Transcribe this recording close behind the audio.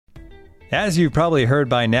As you've probably heard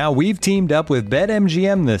by now, we've teamed up with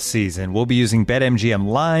BetMGM this season. We'll be using BetMGM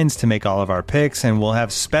lines to make all of our picks, and we'll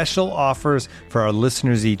have special offers for our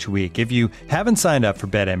listeners each week. If you haven't signed up for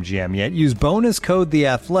BetMGM yet, use bonus code The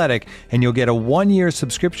Athletic, and you'll get a 1-year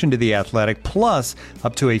subscription to The Athletic, plus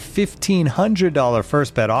up to a $1,500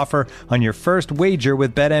 first bet offer on your first wager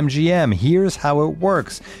with BetMGM. Here's how it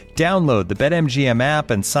works. Download the BetMGM app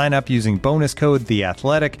and sign up using bonus code The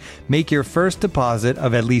Athletic. Make your first deposit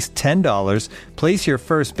of at least $10. Place your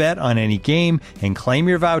first bet on any game and claim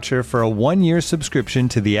your voucher for a 1-year subscription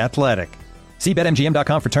to The Athletic. See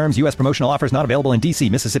BetMGM.com for terms. U.S. promotional offers not available in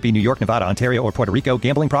D.C., Mississippi, New York, Nevada, Ontario, or Puerto Rico.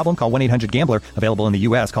 Gambling problem? Call 1-800-GAMBLER. Available in the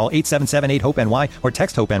U.S. Call 877-8-HOPE-NY or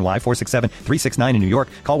text HOPE-NY 467-369 in New York.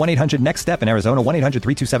 Call 1-800-NEXT-STEP in Arizona.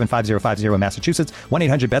 1-800-327-5050 in Massachusetts.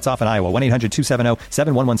 1-800-BETS-OFF in Iowa.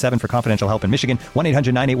 1-800-270-7117 for confidential help in Michigan.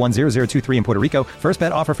 1-800-981-0023 in Puerto Rico. First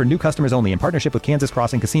bet offer for new customers only in partnership with Kansas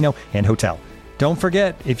Crossing Casino and Hotel. Don't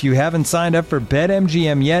forget, if you haven't signed up for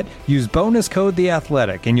BetMGM yet, use bonus code The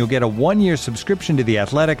Athletic, and you'll get a 1-year subscription to The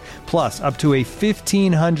Athletic, plus up to a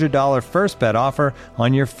 $1,500 first bet offer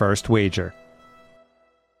on your first wager.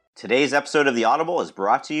 Today's episode of The Audible is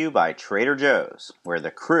brought to you by Trader Joe's, where the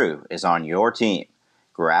crew is on your team.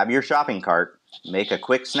 Grab your shopping cart, make a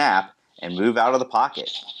quick snap, and move out of the pocket.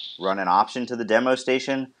 Run an option to the demo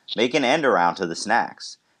station, make an end around to the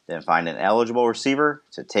snacks, then find an eligible receiver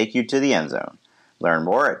to take you to the end zone. Learn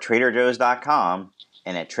more at TraderJoe's.com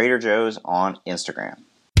and at Trader Joe's on Instagram.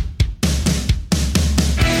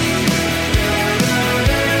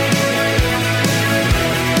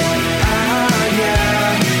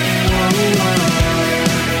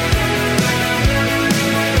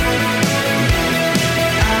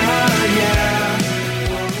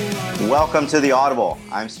 Welcome to The Audible.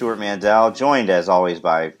 I'm Stuart Mandel, joined as always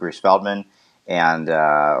by Bruce Feldman, and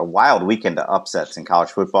a wild weekend of upsets in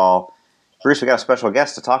college football. Bruce, we got a special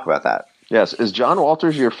guest to talk about that. Yes. Is John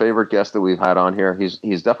Walters your favorite guest that we've had on here? He's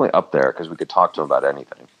definitely up there because we could talk to him about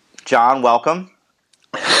anything. John, welcome.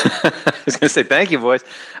 I was going to say thank you, boys.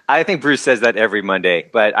 I think Bruce says that every Monday,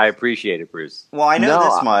 but I appreciate it, Bruce. Well, I know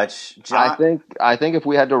this much. John, I think if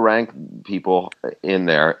we had to rank people in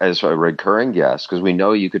there as a recurring guest, because we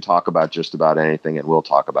know you could talk about just about anything and we'll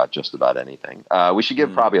talk about just about anything, we should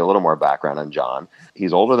give probably a little more background on John.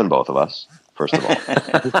 He's older than both of us. First of all.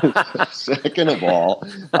 Second of all,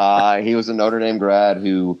 he was a Notre Dame grad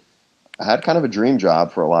who had kind of a dream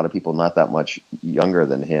job for a lot of people not that much younger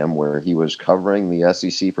than him, where he was covering the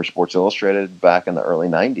SEC for Sports Illustrated back in the early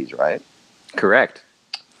 90s, right? Correct.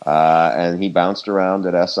 And he bounced around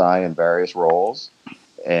at SI in various roles.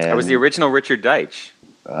 And I was the original Richard Deitch.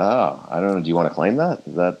 Oh, I don't know. Do you want to claim that?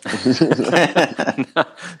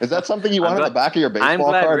 Is that something you want on the back of your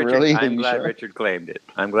baseball card? Really? I'm glad Richard claimed it.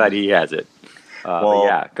 I'm glad he has it. But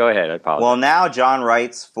yeah, go ahead. I apologize. Well, now John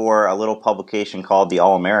writes for a little publication called The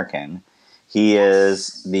All-American. He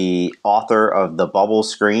is the author of The Bubble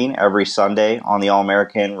Screen every Sunday on The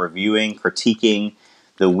All-American, reviewing, critiquing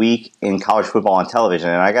the week in college football on television.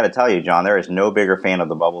 And I got to tell you, John, there is no bigger fan of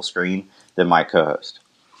The Bubble Screen than my co-host.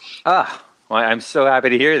 Well, I'm so happy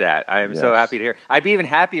to hear that. So happy to hear. I'd be even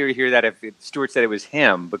happier to hear that if Stuart said it was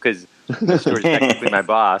him, because Stuart's technically my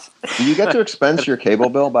boss. Do you get to expense your cable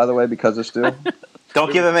bill, by the way, because of Stu?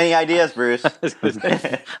 Don't give him any ideas, Bruce. I was going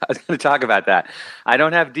to talk about that. I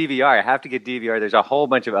don't have DVR. I have to get DVR. There's a whole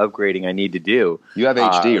bunch of upgrading I need to do. You have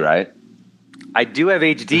HD, right? I do have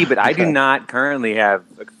HD, but I do not currently have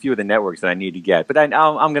a few of the networks that I need to get. But I'm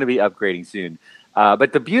going to be upgrading soon.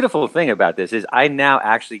 But the beautiful thing about this is I now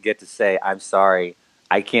actually get to say, I'm sorry,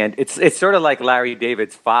 I can't. It's sort of like Larry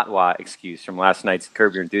David's fatwa excuse from last night's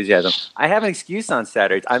Curb Your Enthusiasm. I have an excuse on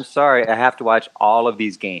Saturdays. I'm sorry, I have to watch all of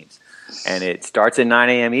these games. And it starts at 9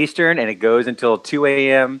 a.m. Eastern, and it goes until 2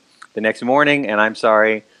 a.m. the next morning, and I'm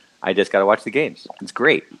sorry, I just got to watch the games. It's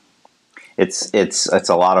great. It's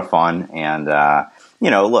a lot of fun, and,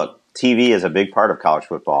 look, TV is a big part of college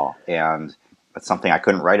football, and that's something I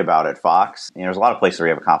couldn't write about at Fox. There's a lot of places where we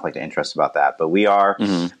have a conflict of interest about that, but we are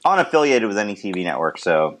unaffiliated with any TV network,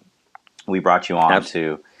 so we brought you on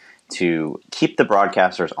to keep the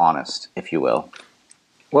broadcasters honest, if you will.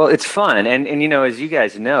 Well, it's fun, and as you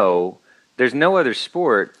guys know, there's no other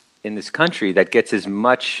sport in this country that gets as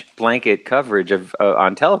much blanket coverage of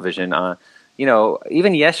on television.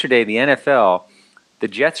 Even yesterday, the NFL, the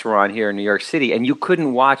Jets were on here in New York City, and you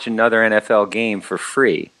couldn't watch another NFL game for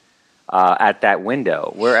free at that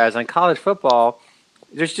window. Whereas on college football,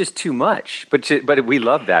 there's just too much. But we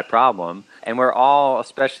love that problem, and we're all,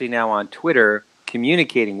 especially now on Twitter,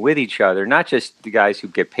 communicating with each other. Not just the guys who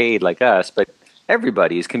get paid like us, but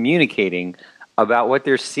everybody is communicating about what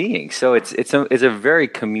they're seeing. So it's a very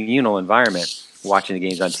communal environment watching the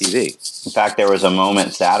games on TV. In fact, there was a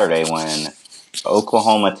moment Saturday when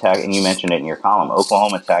Oklahoma Tech, and you mentioned it in your column,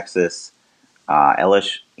 Oklahoma, Texas,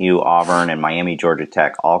 LSU, Auburn, and Miami, Georgia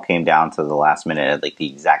Tech all came down to the last minute at like the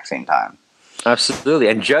exact same time. Absolutely.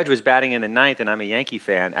 And Judge was batting in the ninth, and I'm a Yankee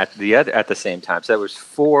fan at the same time. So there was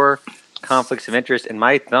 4 conflicts of interest, and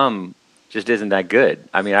my thumb just isn't that good.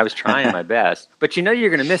 I mean, I was trying my best. But you know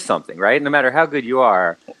you're going to miss something, right? No matter how good you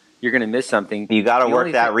are, you're going to miss something. You got to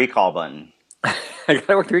work that recall button. I got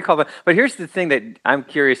to work the recall button. But here's the thing that I'm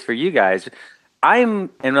curious for you guys. And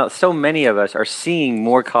so many of us are seeing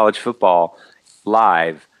more college football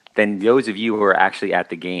live than those of you who are actually at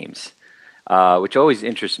the games, which always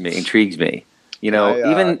intrigues me.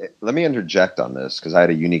 Let me interject on this because I had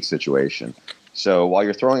a unique situation. So while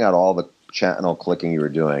you're throwing out all the channel clicking you were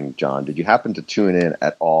doing, John, did you happen to tune in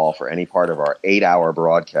at all for any part of our 8-hour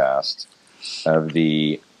broadcast of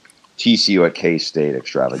the TCU at K-State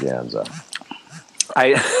extravaganza?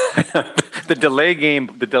 The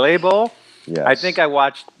delay bowl? Yes. I think I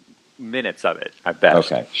watched minutes of it, I bet.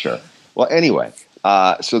 Okay, sure. Well, anyway,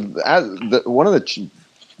 so one of the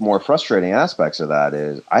more frustrating aspects of that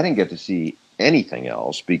is I didn't get to see anything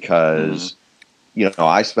else because,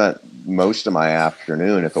 I spent most of my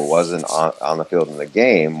afternoon, if it wasn't on the field in the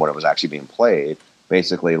game, when it was actually being played,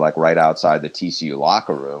 basically like right outside the TCU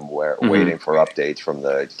locker room waiting for updates from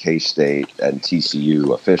the K-State and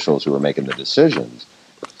TCU officials who were making the decisions.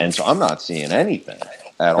 And so I'm not seeing anything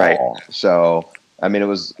at all. So, I mean, it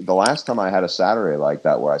was the last time I had a Saturday like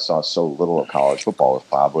that where I saw so little of college football was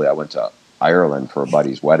probably I went to Ireland for a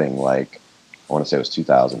buddy's wedding, like I want to say it was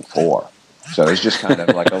 2004. So it's just kind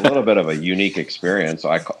of like a little bit of a unique experience.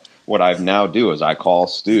 So what I now do is I call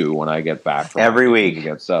Stu when I get back from every week to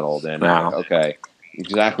get settled in. Wow. Okay,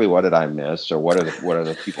 exactly what did I miss, or what are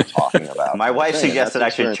the people talking about? My wife suggested I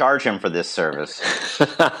should charge him for this service.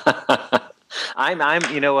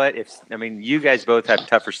 You know what? You guys both have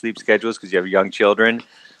tougher sleep schedules because you have young children.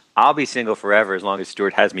 I'll be single forever as long as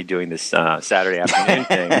Stuart has me doing this Saturday afternoon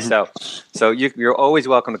thing. So you're always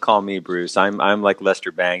welcome to call me, Bruce. I'm like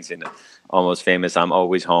Lester Bangs in Almost Famous. I'm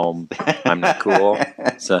always home. I'm not cool.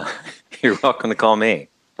 So you're welcome to call me.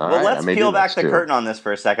 Well, let's peel back the curtain on this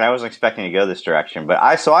for a second. I wasn't expecting to go this direction, but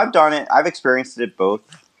I've done it. I've experienced it both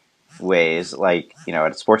ways. Like,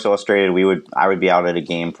 at Sports Illustrated, I would be out at a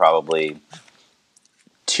game probably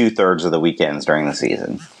 2/3 of the weekends during the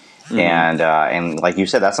season. Mm-hmm. And like you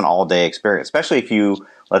said, that's an all-day experience, especially if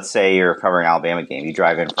let's say you're covering an Alabama game, you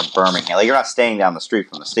drive in from Birmingham. Like, you're not staying down the street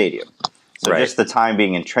from the stadium. So just the time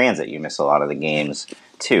being in transit, you miss a lot of the games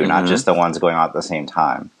too, not just the ones going on at the same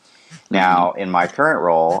time. Now, in my current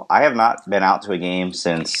role, I have not been out to a game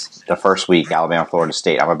since the first week, Alabama, Florida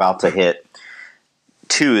State. I'm about to hit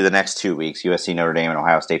the next 2 weeks, USC, Notre Dame, and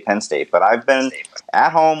Ohio State, Penn State. But I've been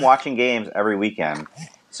at home watching games every weekend.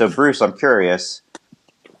 So, Bruce, I'm curious,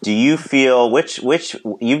 do you feel which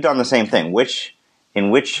you've done the same thing? In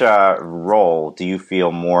which role do you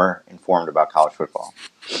feel more informed about college football?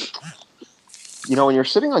 When you're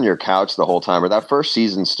sitting on your couch the whole time, or that first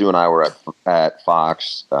season, Stu and I were at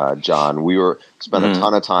Fox, John, we spent a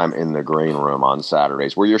ton of time in the green room on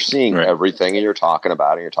Saturdays where you're seeing everything and you're talking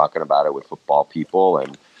about it with football people.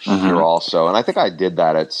 And you're also, and I think I did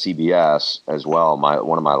that at CBS as well,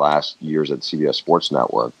 one of my last years at CBS Sports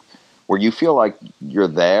Network, where you feel like you're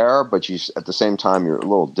there, but at the same time, you're a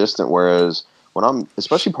little distant. Whereas when I'm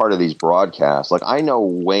especially part of these broadcasts, like, I know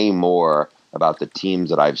way more about the teams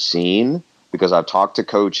that I've seen because I've talked to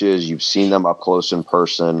coaches, you've seen them up close in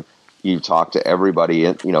person, you've talked to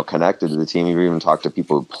everybody, connected to the team, you've even talked to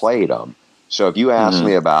people who played them. So if you ask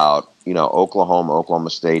me about, Oklahoma, Oklahoma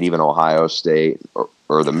State, even Ohio State,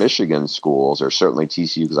 or the Michigan schools, or certainly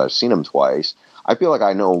TCU because I've seen them twice, I feel like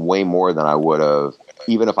I know way more than I would have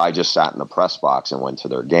even if I just sat in the press box and went to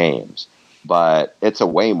their games. But it's a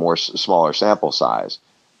way more smaller sample size.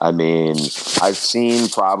 I mean, I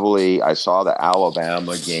saw the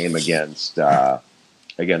Alabama game against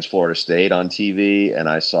Florida State on TV, and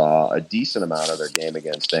I saw a decent amount of their game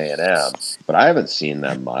against A&M, but I haven't seen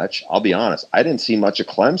them much. I'll be honest, I didn't see much of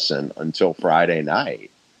Clemson until Friday night,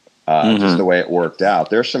 just the way it worked out.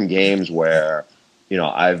 There's some games where,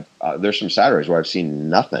 there's some Saturdays where I've seen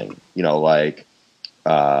nothing, the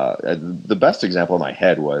best example in my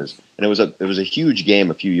head was, and it was a huge game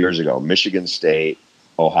a few years ago, Michigan State,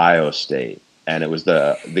 Ohio State, and it was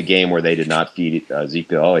the game where they did not feed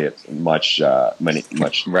Zeke Elliott much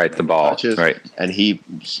the ball touches, right, and he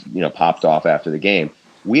popped off after the game.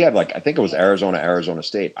 We had I think it was Arizona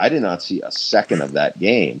State. I did not see a second of that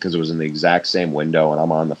game because it was in the exact same window, and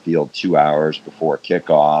I'm on the field 2 hours before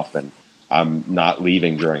kickoff, and I'm not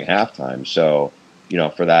leaving during halftime. So,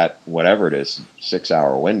 for that, whatever it is,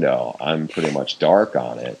 6-hour window, I'm pretty much dark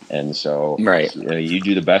on it. And so Right. you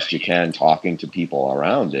do the best you can talking to people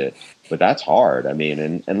around it, but that's hard. I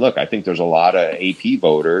mean, and look, I think there's a lot of AP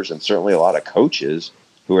voters and certainly a lot of coaches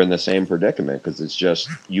who are in the same predicament, because it's just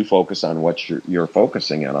you focus on what you're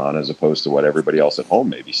focusing in on as opposed to what everybody else at home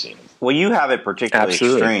may be seeing. Well, you have it particularly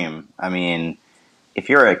Absolutely. extreme. I mean, if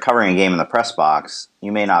you're covering a game in the press box,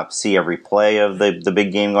 you may not see every play of the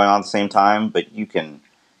big game going on at the same time, but you can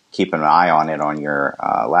keep an eye on it on your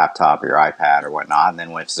laptop or your iPad or whatnot. And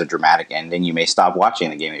then when it's a dramatic ending, you may stop watching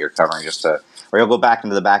the game that you're covering or you'll go back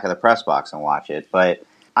into the back of the press box and watch it. But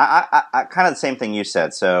I kind of the same thing you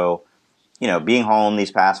said. So, being home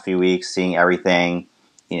these past few weeks, seeing everything,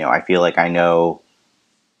 I feel like I know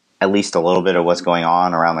at least a little bit of what's going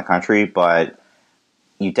on around the country, but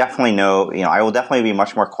you definitely know, I will definitely be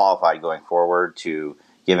much more qualified going forward to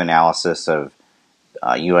give analysis of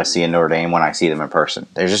USC and Notre Dame when I see them in person.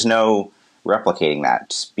 There's just no replicating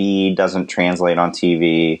that. Speed doesn't translate on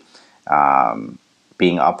TV.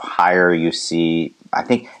 Being up higher, you see, I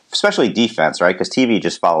think, especially defense, right? Because TV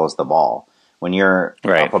just follows the ball. When you're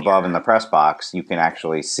up above in the press box, you can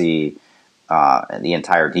actually see the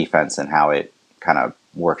entire defense and how it kind of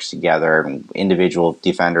works together, and individual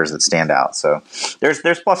defenders that stand out. So there's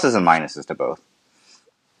pluses and minuses to both.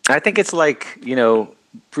 I think it's like,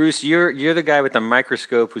 Bruce, you're the guy with the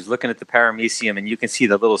microscope who's looking at the paramecium, and you can see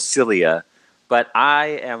the little cilia. But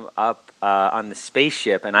I am up on the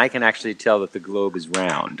spaceship, and I can actually tell that the globe is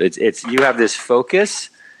round. It's you have this focus,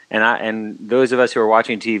 and those of us who are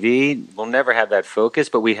watching TV will never have that focus,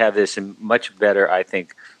 but we have this much better, I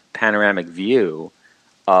think, panoramic view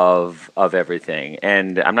of everything.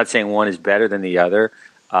 And I'm not saying one is better than the other.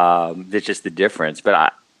 It's just the difference.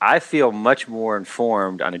 But I feel much more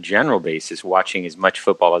informed on a general basis watching as much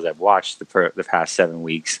football as I've watched the past 7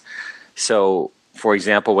 weeks. So, for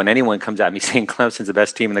example, when anyone comes at me saying Clemson's the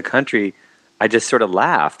best team in the country, I just sort of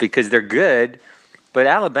laugh because they're good. But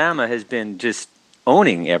Alabama has been just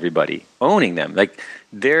owning everybody, owning them. Like,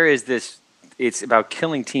 there is this, it's about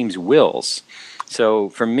killing teams' wills. So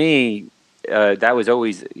for me, that was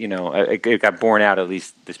always, it got borne out at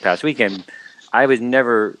least this past weekend. I was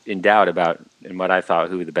never in doubt about in what I thought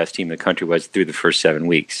who the best team in the country was through the first 7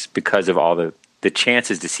 weeks because of all the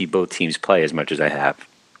chances to see both teams play as much as I have.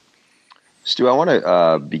 Stu, I want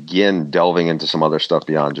to begin delving into some other stuff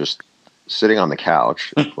beyond just sitting on the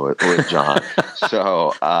couch with John.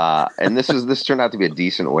 So, and this turned out to be a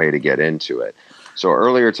decent way to get into it. So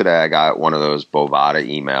earlier today, I got one of those Bovada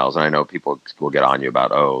emails, and I know people will get on you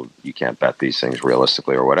about, you can't bet these things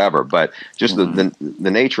realistically or whatever. But just the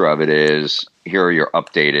nature of it is, here are your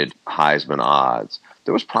updated Heisman odds.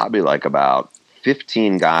 There was probably like about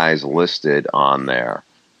 15 guys listed on there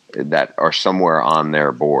that are somewhere on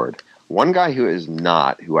their board. One guy who is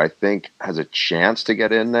not, who I think has a chance to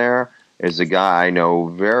get in there, is a guy I know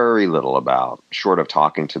very little about, short of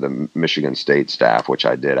talking to the Michigan State staff, which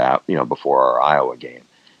I did out, before our Iowa game.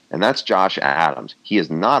 And that's Josh Adams. He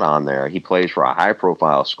is not on there. He plays for a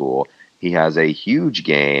high-profile school. He has a huge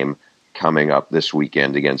game coming up this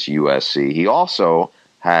weekend against USC. He also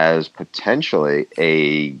has potentially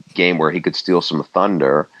a game where he could steal some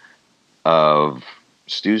thunder of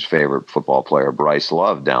Stu's favorite football player, Bryce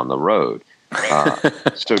Love, down the road.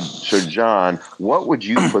 So John, what would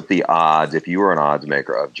you put the odds, if you were an odds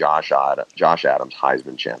maker, of Josh Adams'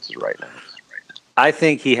 Heisman chances right now? I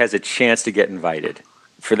think he has a chance to get invited.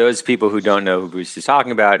 For those people who don't know who Bruce is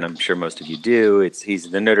talking about, and I'm sure most of you do,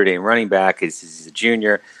 he's the Notre Dame running back. He's a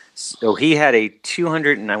junior. So he had a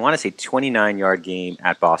 29-yard game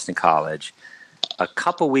at Boston College. A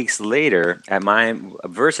couple weeks later, at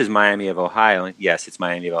versus Miami of Ohio, yes, it's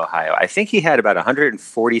Miami of Ohio, I think he had about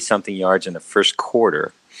 140-something yards in the first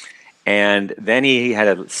quarter. And then he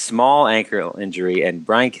had a small ankle injury, and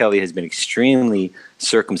Brian Kelly has been extremely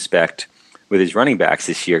circumspect with his running backs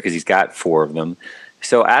this year because he's got 4 of them.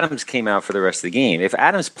 So Adams came out for the rest of the game. If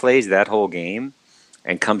Adams plays that whole game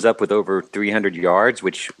and comes up with over 300 yards,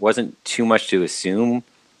 which wasn't too much to assume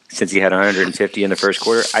since he had 150 in the first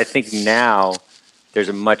quarter, I think now there's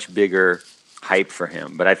a much bigger hype for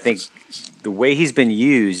him. But I think the way he's been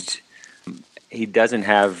used, he doesn't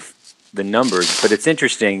have the numbers. But it's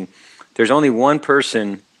interesting. There's only one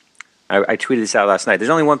person, I tweeted this out last night, there's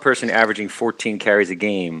only one person averaging 14 carries a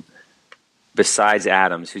game besides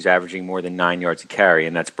Adams who's averaging more than 9 yards a carry,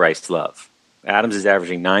 and that's Bryce Love. Adams is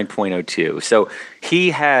averaging 9.02. So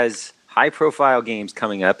he has high-profile games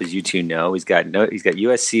coming up, as you two know. He's got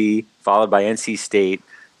USC, followed by NC State,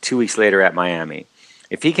 2 weeks later at Miami.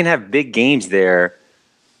 If he can have big games there,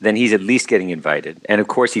 then he's at least getting invited. And of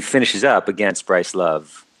course, he finishes up against Bryce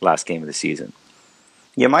Love last game of the season.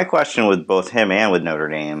 Yeah, my question with both him and with Notre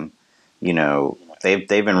Dame, they've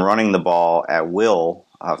been running the ball at will,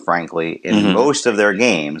 frankly, in most of their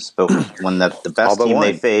games. But when the best team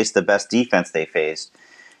they faced, the best defense they faced,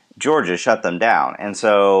 Georgia shut them down. And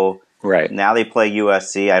so now they play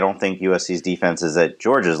USC. I don't think USC's defense is at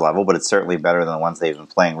Georgia's level, but it's certainly better than the ones they've been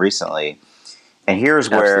playing recently. And here's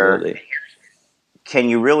where, can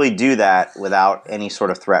you really do that without any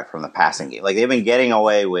sort of threat from the passing game? Like, they've been getting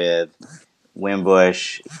away with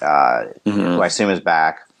Wimbush, who I assume is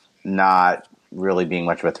back, not really being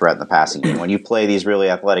much of a threat in the passing game. When you play these really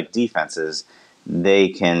athletic defenses, they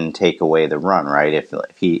can take away the run, right?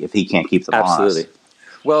 If he can't keep the ball. Absolutely.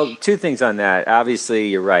 Well, two things on that. Obviously,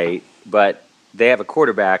 you're right, but they have a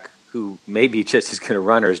quarterback who may be just as good a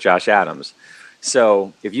runner as Josh Adams.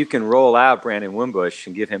 So if you can roll out Brandon Wimbush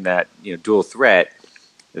and give him that dual threat,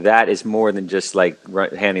 that is more than just like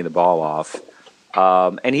handing the ball off.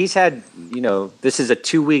 And he's had, this is a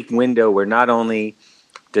 2-week window where not only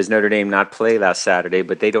does Notre Dame not play last Saturday,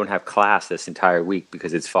 but they don't have class this entire week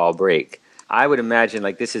because it's fall break. I would imagine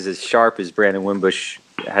this is as sharp as Brandon Wimbush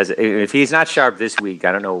has. If he's not sharp this week,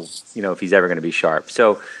 I don't know, if he's ever going to be sharp.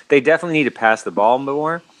 So they definitely need to pass the ball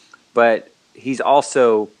more, but he's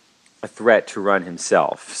also a threat to run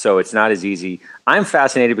himself. So it's not as easy. I'm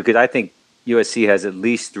fascinated because I think USC has at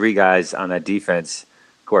least 3 guys on that defense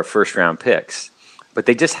who are first-round picks, but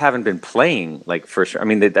they just haven't been playing like first. I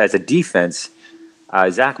mean, as a defense,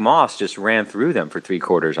 Zach Moss just ran through them for 3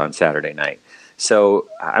 quarters on Saturday night. So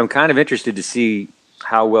I'm kind of interested to see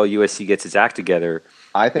how well USC gets its act together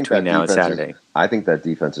between now and Saturday. I think that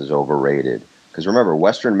defense is overrated because remember,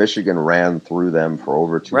 Western Michigan ran through them for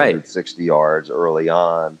over 260 yards early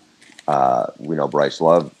on. We know Bryce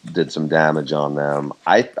Love did some damage on them.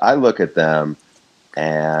 I look at them,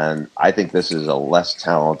 and I think this is a less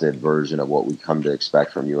talented version of what we come to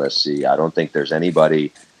expect from USC. I don't think there's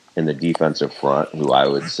anybody in the defensive front who I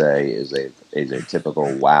would say is a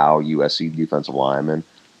typical wow USC defensive lineman.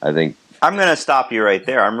 I think I'm going to stop you right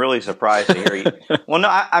there. I'm really surprised to hear you. Well, no,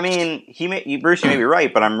 I mean, Bruce, you may be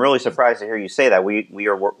right, but I'm really surprised to hear you say that.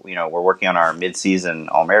 We're working on our midseason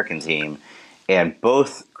All-American team, and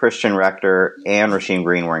both Christian Rector and Rasheem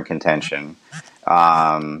Green were in contention.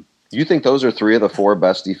 You think those are 3 of the 4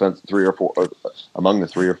 best among the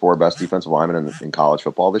 3 or 4 best defensive linemen in college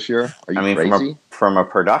football this year? Are you crazy? From a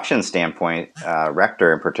production standpoint,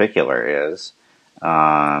 Rector in particular is.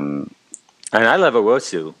 And I love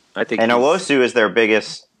Owosu. Owosu is their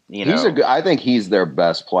biggest. I think he's their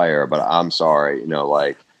best player, but I'm sorry,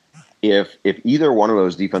 if either one of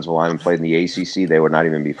those defensive linemen played in the ACC, they would not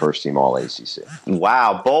even be first team All ACC.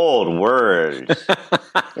 Wow, bold words.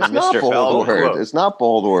 It's not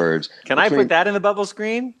bold words. Can I put that in the bubble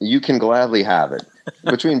screen? You can gladly have it.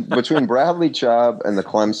 Between Bradley Chubb and the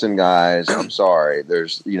Clemson guys, I'm sorry.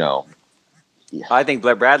 There's I think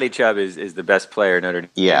Bradley Chubb is the best player Notre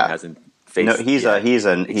Dame hasn't faced. No, he's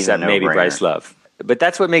a maybe Bryce Love. But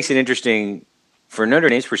that's what makes it interesting for Notre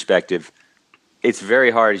Dame's perspective. It's very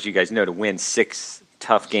hard, as you guys know, to win 6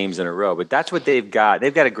 tough games in a row. But that's what they've got.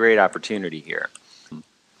 They've got a great opportunity here.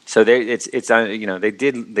 So they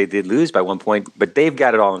did lose by 1 point, but they've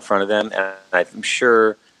got it all in front of them. And I'm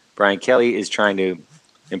sure Brian Kelly is trying to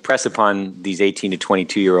impress upon these 18 to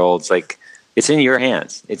 22-year-olds, it's in your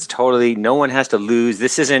hands. It's totally, no one has to lose.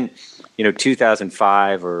 This isn't,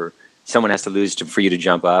 2005 or someone has to lose for you to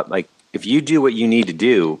jump up. If you do what you need to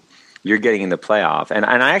do, you're getting in the playoff. And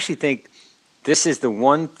I actually think this is the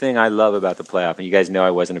one thing I love about the playoff. And you guys know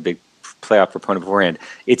I wasn't a big playoff proponent beforehand.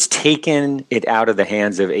 It's taken it out of the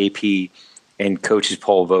hands of AP and coaches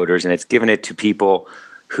poll voters, and it's given it to people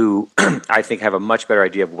who I think have a much better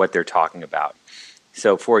idea of what they're talking about.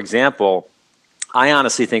 So, for example, I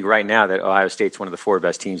honestly think right now that Ohio State's one of the 4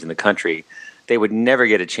 best teams in the country. They would never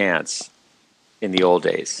get a chance in the old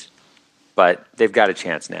days, but they've got a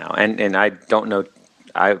chance now. And I don't know.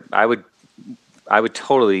 I would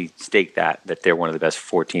totally stake that they're one of the best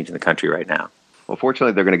 4 teams in the country right now. Well,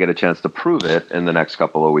 fortunately, they're going to get a chance to prove it in the next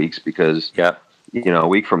couple of weeks because, a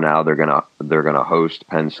week from now they're going to host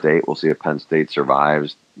Penn State. We'll see if Penn State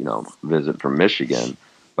survives, visit from Michigan.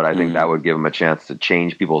 But I think that would give them a chance to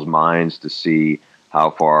change people's minds to see how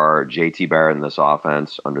far J.T. Barrett in this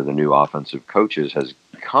offense under the new offensive coaches has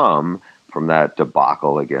come from that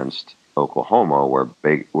debacle against Oklahoma, where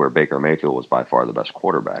Baker Mayfield was by far the best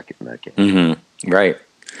quarterback in that game. Mm-hmm. Right.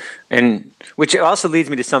 And which also leads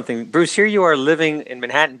me to something, Bruce, here you are living in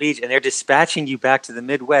Manhattan Beach and they're dispatching you back to the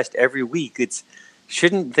Midwest every week.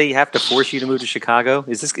 Shouldn't they have to force you to move to Chicago?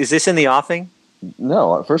 Is this in the offing?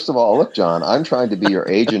 No, first of all, look, John, I'm trying to be your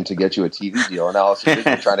agent to get you a TV deal, and now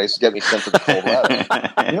you're trying to get me sent to the cold weather.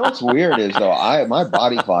 You know what's weird is, though, my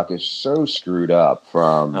body clock is so screwed up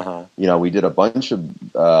from, we did a bunch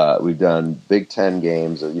of, we've done Big Ten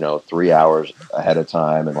games, 3 hours ahead of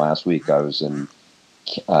time, and last week I was in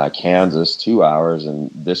Kansas 2 hours, and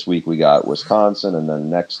this week we got Wisconsin, and then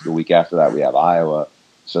the week after that we have Iowa.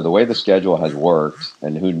 So the way the schedule has worked,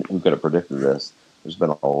 and who could have predicted this? There's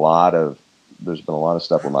been a lot of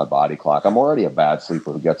stuff with my body clock. I'm already a bad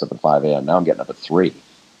sleeper who gets up at 5 a.m. Now I'm getting up at 3.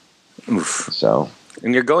 Oof. So,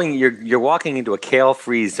 and you're walking into a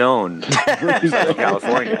kale-free zone in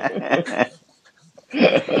California.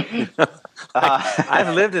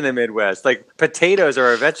 I've lived in the Midwest. Like, potatoes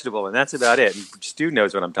are a vegetable, and that's about it. And Stu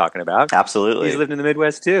knows what I'm talking about. Absolutely. He's lived in the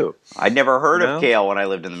Midwest, too. I'd never heard of kale when I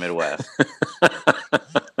lived in the Midwest.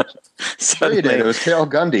 Sure you did. It was Kale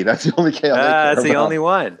Gundy. That's the only kale. That's the only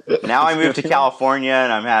one. Now I moved to California,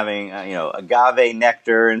 and I'm having agave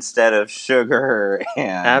nectar instead of sugar,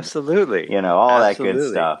 and absolutely, all that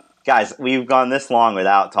good stuff. Guys, we've gone this long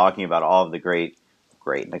without talking about all of the great's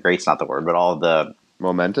not the word, but all of the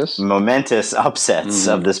momentous upsets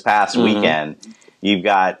of this past weekend. You've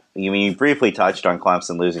got, you briefly touched on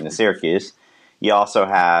Clemson losing to Syracuse. You also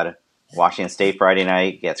had Washington State Friday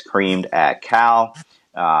night gets creamed at Cal.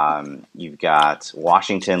 You've got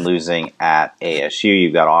Washington losing at ASU.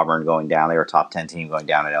 You've got Auburn going down. They were a top 10 team going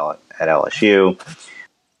down at LSU.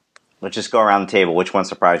 Let's just go around the table. Which one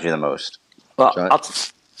surprised you the most? Well,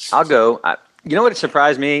 I'll go. You know what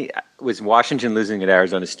surprised me was Washington losing at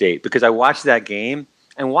Arizona State, because I watched that game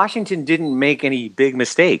and Washington didn't make any big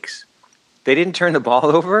mistakes. They didn't turn the ball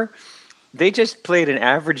over. They just played an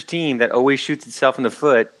average team that always shoots itself in the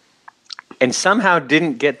foot, and somehow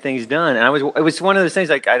didn't get things done. And it was one of those things,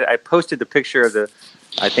 like I posted the picture of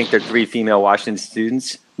I think they're 3 female Washington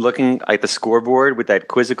students looking at the scoreboard with that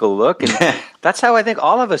quizzical look. And that's how I think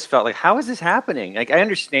all of us felt. Like, how is this happening? Like, I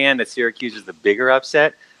understand that Syracuse is the bigger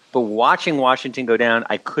upset, but watching Washington go down,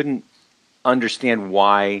 I couldn't understand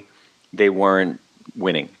why they weren't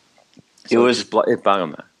winning. So it bothered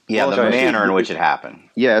me. Yeah, the manner in which it happened.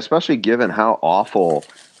 Yeah, especially given how awful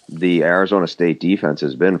the Arizona State defense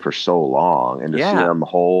has been for so long, and to see them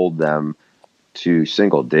hold them to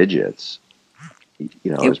single digits,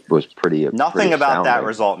 was pretty. Nothing about that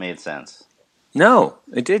result made sense. No,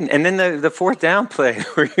 it didn't. And then the fourth down play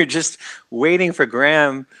where you're just waiting for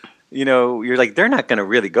Graham, you're like, they're not going to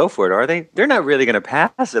really go for it, are they? They're not really going to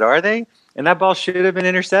pass it, are they? And that ball should have been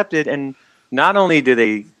intercepted. And not only do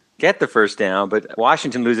they get the first down, but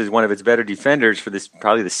Washington loses one of its better defenders for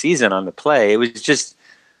probably the season on the play. It was just.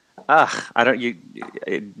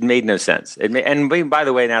 It made no sense. And by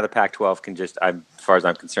the way, now the Pac-12 can just, as far as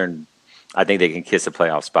I'm concerned, I think they can kiss a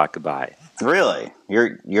playoff spot goodbye. Really?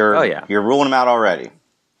 You're ruling them out already?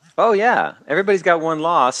 Oh yeah, everybody's got one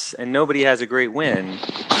loss and nobody has a great win.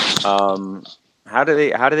 How do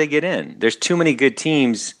they get in? There's too many good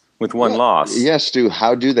teams with one loss. Yes, Stu.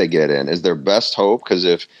 How do they get in? Is their best hope? Because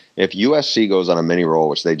if USC goes on a mini roll,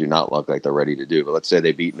 which they do not look like they're ready to do, but let's say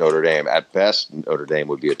they beat Notre Dame. At best, Notre Dame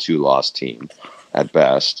would be a 2-loss team. At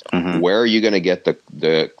best, where are you going to get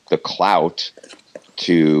the clout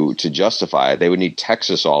to justify it? They would need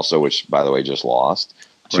Texas also, which by the way just lost.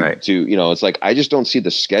 It's like I just don't see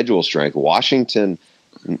the schedule strength. Washington,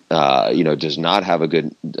 does not have a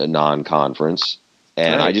good non-conference.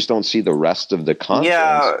 And I just don't see the rest of the conference.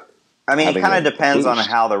 Yeah, I mean, it kind of depends on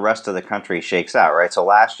how the rest of the country shakes out, right? So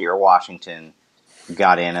last year, Washington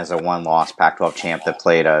got in as a 1-loss Pac-12 champ that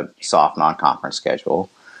played a soft non-conference schedule.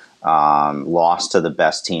 Lost to the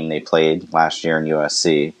best team they played last year in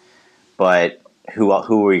USC. But who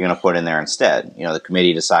were you going to put in there instead? The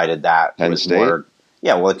committee decided that Penn was State? more.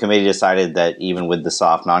 Yeah, well, the committee decided that even with the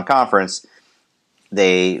soft non-conference,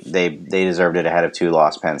 they deserved it ahead of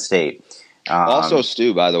 2-loss Penn State. Also,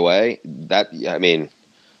 Stu, by the way,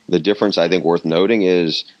 the difference I think worth noting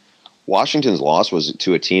is Washington's loss was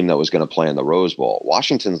to a team that was going to play in the Rose Bowl.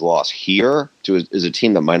 Washington's loss here is a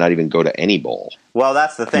team that might not even go to any bowl. Well,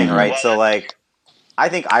 that's the thing, right? So, I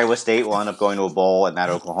think Iowa State will end up going to a bowl, and that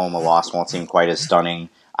Oklahoma loss won't seem quite as stunning.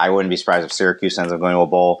 I wouldn't be surprised if Syracuse ends up going to a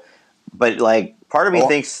bowl. But, part of me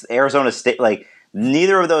thinks Arizona State,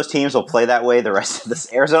 neither of those teams will play that way. The rest of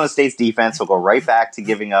this Arizona State's defense will go right back to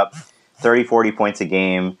giving up 30, 40 points a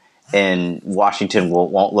game, and Washington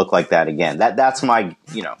won't look like that again. That's my,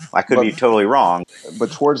 I could be totally wrong.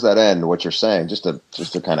 But towards that end, what you're saying, just to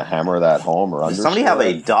kind of hammer that home or underscore. Does somebody have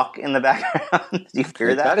a duck in the background? Do you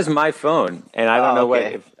hear that? That is my phone, and I don't know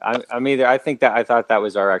what. I thought that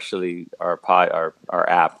was our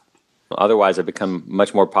app. Otherwise, I've become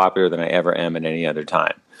much more popular than I ever am at any other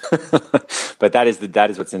time. But that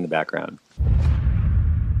is what's in the background.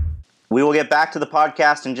 We will get back to the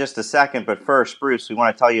podcast in just a second, but first, Bruce, we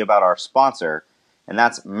want to tell you about our sponsor, and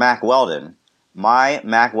that's Mack Weldon. My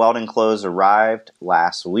Mack Weldon clothes arrived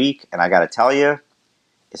last week, and I got to tell you,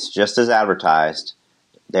 it's just as advertised.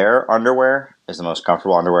 Their underwear is the most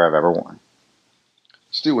comfortable underwear I've ever worn.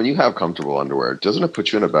 Stu, when you have comfortable underwear, doesn't it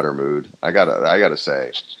put you in a better mood? I gotta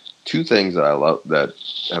say, two things that I love that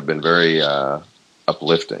have been very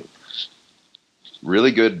uplifting.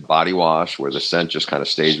 Really good body wash where the scent just kind of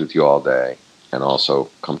stays with you all day, and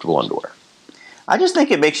also comfortable underwear. I just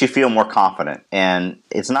think it makes you feel more confident, and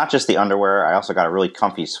it's not just the underwear. I also got a really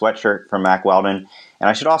comfy sweatshirt from Mack Weldon, and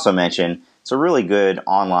I should also mention it's a really good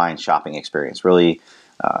online shopping experience. Really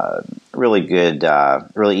good,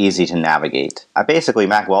 really easy to navigate. Basically,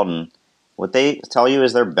 Mack Weldon, what they tell you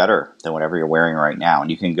is they're better than whatever you're wearing right now,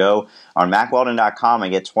 and you can go on MackWeldon.com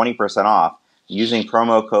and get 20% off using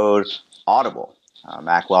promo code AUDIBLE.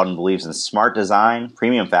 Mack Weldon believes in smart design,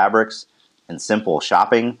 premium fabrics, and simple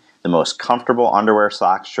shopping. The most comfortable underwear,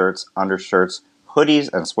 socks, shirts, undershirts,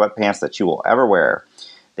 hoodies, and sweatpants that you will ever wear.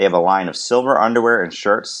 They have a line of silver underwear and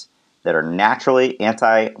shirts that are naturally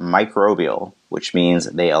antimicrobial, which means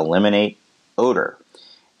they eliminate odor.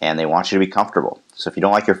 And they want you to be comfortable. So if you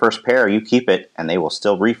don't like your first pair, you keep it, and they will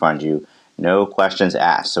still refund you. No questions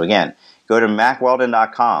asked. So again, go to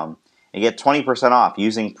MackWeldon.com and get 20% off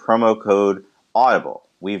using promo code AUDIBLE.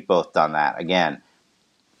 We've both done that. Again,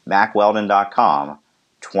 MackWeldon.com,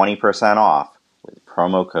 20% off with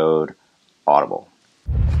promo code AUDIBLE.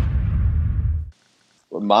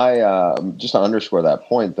 Just to underscore that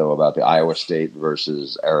point, though, about the Iowa State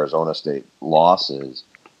versus Arizona State losses,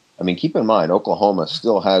 I mean, keep in mind, Oklahoma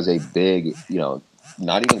still has a big,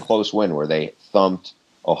 not even close win where they thumped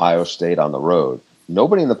Ohio State on the road.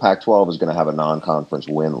 Nobody in the Pac-12 is going to have a non-conference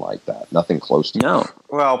win like that. Nothing close to it. No.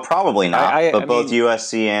 Well, probably not. But both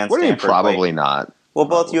USC and Stanford. What do you mean, probably not? Well,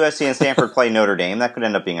 both USC and Stanford play Notre Dame. That could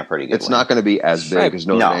end up being a pretty good It's win. not going to be as big as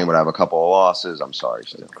Notre Dame would have a couple of losses. I'm sorry,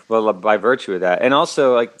 Stu. Well, by virtue of that. And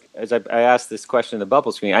also, like as I asked this question in the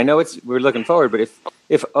bubble screen, I know we're looking forward, but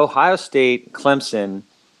if Ohio State, Clemson,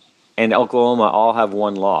 and Oklahoma all have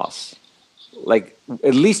one loss, like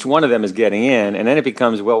at least one of them is getting in, and then it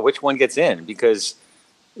becomes, well, which one gets in? Because,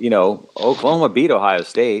 Oklahoma beat Ohio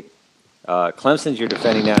State. Clemson's your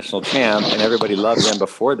defending national champ, and everybody loved them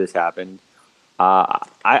before this happened.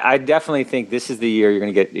 I definitely think this is the year you're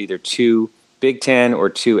going to get either two Big Ten or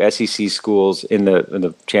two SEC schools in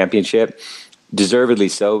the championship, deservedly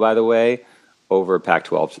so, by the way, over a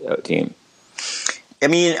Pac-12 team. I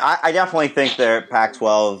mean, I definitely think that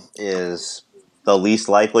Pac-12 is the least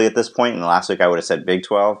likely at this point. And last week I would have said Big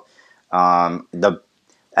 12.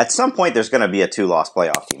 At some point there's going to be a two-loss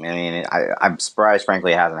playoff team. I mean, I'm surprised,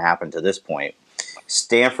 frankly, it hasn't happened to this point.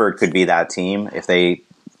 Stanford could be that team if they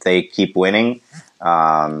keep winning,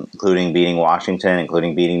 including beating Washington,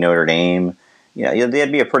 including beating Notre Dame.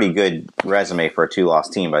 They'd be a pretty good resume for a two-loss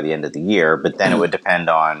team by the end of the year, but then it would depend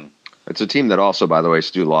on... It's a team that also, by the way,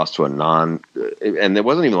 Stu, lost to and it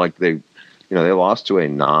wasn't even like they lost to a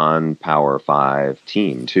non-Power 5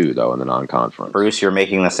 team, too, though, in the non-conference. Bruce, you're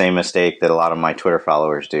making the same mistake that a lot of my Twitter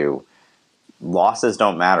followers do. Losses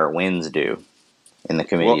don't matter, wins do, in the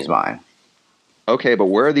committee's mind. Okay, but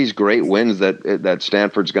where are these great wins that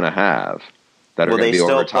Stanford's going to have that are going to be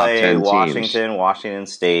over top 10 teams? They still play Washington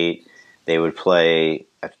State. They would play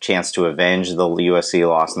a chance to avenge the USC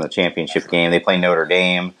loss in the championship game. They play Notre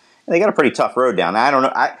Dame. They got a pretty tough road down. I don't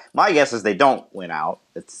know. My guess is they don't win out.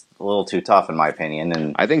 It's a little too tough, in my opinion.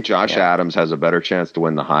 And I think Josh Adams has a better chance to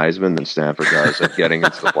win the Heisman than Stanford does at getting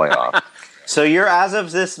into the playoff. So you're, as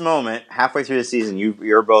of this moment, halfway through the season,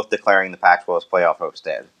 you're both declaring the Pac-12's playoff hopes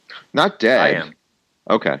dead. Not dead. I am.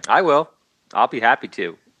 Okay. I will. I'll be happy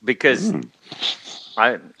to, because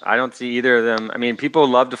I don't see either of them. I mean, people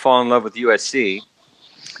love to fall in love with USC.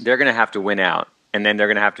 They're going to have to win out, and then they're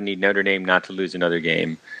going to have to need Notre Dame not to lose another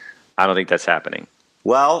game. I don't think that's happening.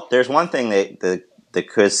 Well, there's one thing that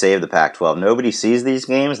could save the Pac-12. Nobody sees these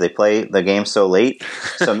games. They play the games so late.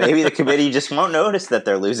 So maybe the committee just won't notice that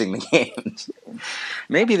they're losing the games.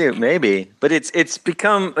 Maybe. But it's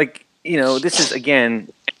become like, this is, again,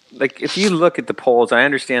 like if you look at the polls, I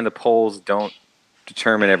understand the polls don't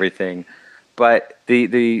determine everything, but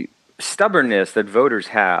the stubbornness that voters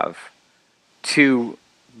have to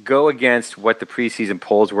go against what the preseason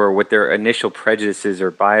polls were, what their initial prejudices or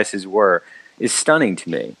biases were, is stunning to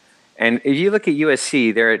me. And if you look at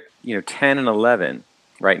USC, they're at 10 and 11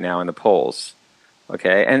 right now in the polls.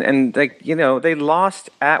 Okay, and they lost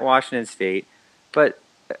at Washington State, but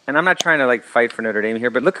and I'm not trying to like fight for Notre Dame here,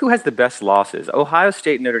 but look who has the best losses. Ohio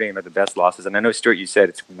State and Notre Dame have the best losses. And I know, Stuart, you said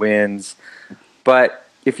it's wins. But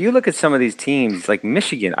if you look at some of these teams, like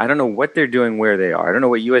Michigan, I don't know what they're doing where they are. I don't know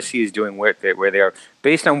what USC is doing where they are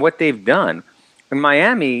based on what they've done. And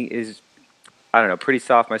Miami is, I don't know, pretty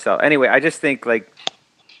soft myself. Anyway, I just think like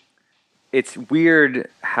it's weird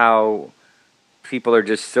how people are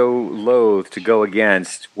just so loath to go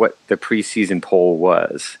against what the preseason poll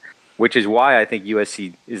was, which is why I think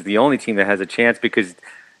USC is the only team that has a chance, because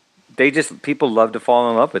people love to fall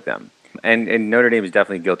in love with them. And Notre Dame is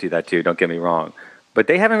definitely guilty of that too, don't get me wrong. But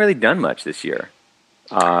they haven't really done much this year,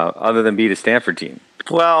 other than beat a Stanford team.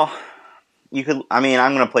 Well, I'm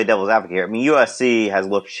going to play devil's advocate here. I mean, USC has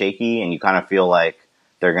looked shaky, and you kind of feel like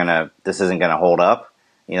this isn't going to hold up.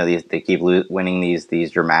 You know, they keep winning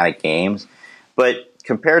these dramatic games. But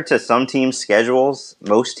compared to some teams' schedules,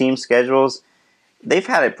 most teams' schedules, they've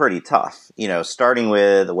had it pretty tough. You know, starting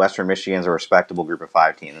with Western Michigan's a respectable group of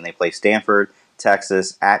 5 teams, and they play Stanford,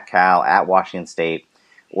 Texas, at Cal, at Washington State.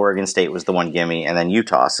 Oregon State was the one gimme, and then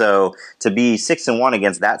Utah. So to be 6-1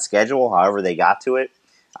 against that schedule, however they got to it,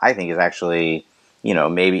 I think is actually,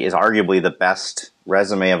 maybe is arguably the best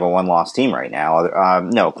resume of a one-loss team right now.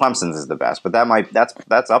 No, Clemson's is the best, but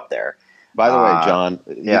that's up there. By the way, John,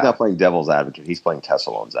 he's not playing devil's advocate. He's playing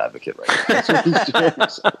Tessalon's advocate right now. That's what he's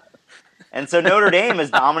doing. And so Notre Dame, as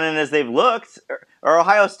dominant as they've looked, or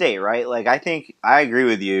Ohio State, right? Like, I think I agree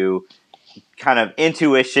with you. Kind of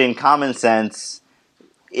intuition, common sense.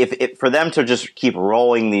 If for them to just keep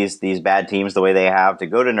rolling these bad teams the way they have, to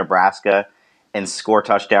go to Nebraska and score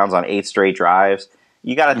touchdowns on 8 straight drives,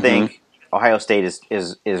 you got to think Ohio State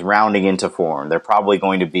is rounding into form. They're probably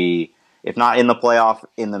going to be, if not in the playoff,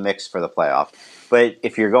 in the mix for the playoff. But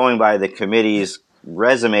if you're going by the committee's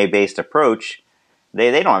resume-based approach,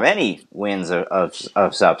 they don't have any wins of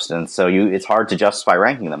substance. So it's hard to justify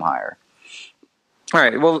ranking them higher. All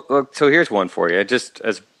right. Well, look, so here's one for you, just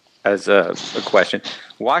as a question.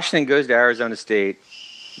 Washington goes to Arizona State,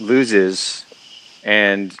 loses,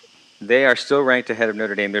 and they are still ranked ahead of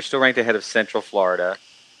Notre Dame. They're still ranked ahead of Central Florida.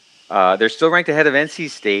 They're still ranked ahead of NC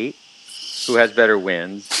State, who has better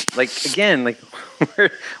wins. Like, again, like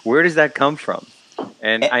where does that come from?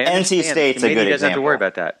 And NC State's a good example. Doesn't have to worry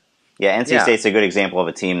about that. Yeah, NC State's a good example of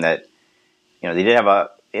a team that, they did have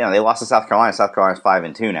they lost to South Carolina. South Carolina's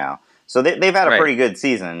 5-2 now. So they've had a pretty good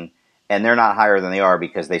season, and they're not higher than they are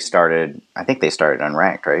because they started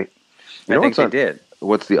unranked, right? I think they did.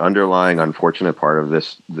 What's the underlying unfortunate part of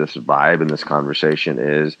this vibe in this conversation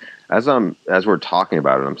is, as we're talking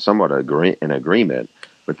about it, I'm somewhat in agreement.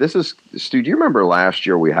 But this is, Stu, do you remember last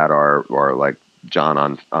year we had our like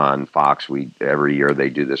John on Fox? Every year they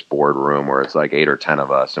do this boardroom where it's like 8 or 10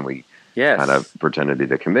 of us, and we kind of pretend to be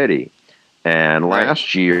the committee. And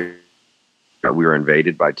last year we were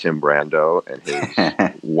invaded by Tim Brando and his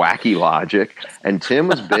wacky logic. And Tim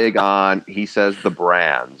was big on, he says the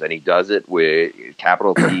brands, and he does it with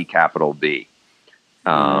capital T, capital B.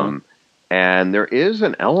 And there is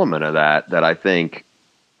an element of that I think,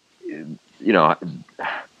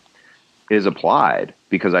 is applied,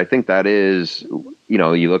 because I think that is,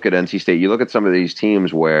 you look at NC State, you look at some of these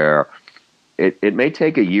teams where it may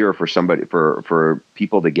take a year for somebody, for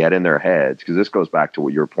people to get in their heads, because this goes back to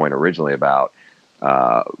what your point originally about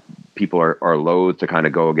people are loath to kind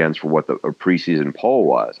of go against for what the preseason poll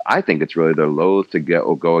was. I think it's really they're loath to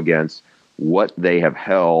go against what they have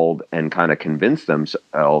held and kind of convince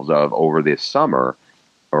themselves of over this summer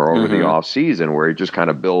or over the off season, where it just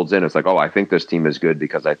kind of builds in. It's like, oh, I think this team is good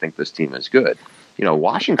because I think this team is good.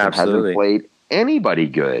 Washington hasn't played anybody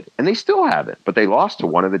good, and they still haven't, but they lost to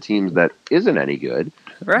one of the teams that isn't any good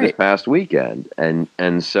this past weekend.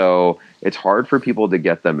 And so it's hard for people to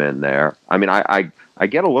get them in there. I mean, I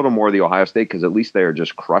get a little more of the Ohio State, because at least they're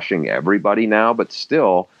just crushing everybody now, but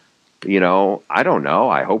still, I don't know.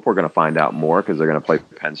 I hope we're going to find out more, because they're going to play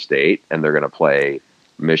Penn State and they're going to play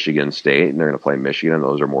Michigan State, and they're going to play Michigan, and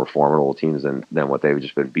those are more formidable teams than what they've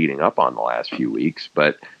just been beating up on the last few weeks.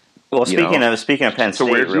 But speaking of Penn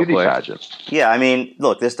State, where's real quick, pageant? Yeah, I mean,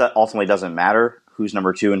 look, this ultimately doesn't matter who's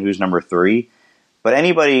number 2 and who's number 3, but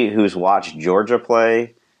anybody who's watched Georgia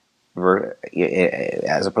play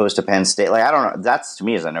as opposed to Penn State, like, I don't know, that's, to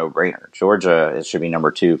me, is a no-brainer. Georgia, it should be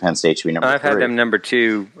number 2. Penn State should be number 3. I've had them number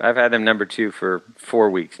 2. I've had them number 2 for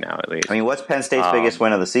 4 weeks now, at least. I mean, what's Penn State's biggest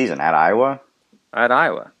win of the season? At Iowa? At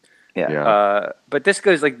Iowa. Yeah. But this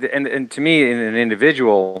goes like, and to me, in an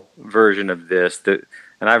individual version of this,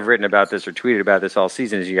 and I've written about this or tweeted about this all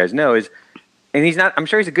season, as you guys know, and he's not, I'm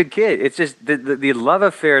sure he's a good kid. It's just the love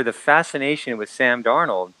affair, the fascination with Sam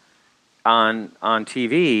Darnold on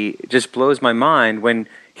TV just blows my mind, when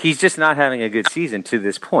he's just not having a good season to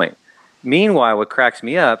this point. Meanwhile, what cracks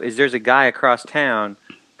me up is there's a guy across town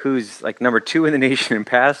who's like number 2 in the nation in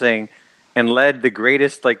passing and led the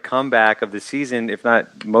greatest like comeback of the season, if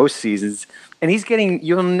not most seasons. And he's getting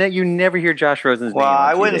you never hear Josh Rosen's name. Well, on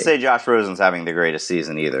I TV. wouldn't say Josh Rosen's having the greatest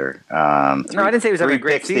season either. No, I didn't say he was having a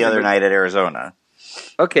great season the other night at Arizona.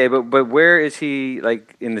 Okay, but where is he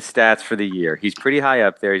like in the stats for the year? He's pretty high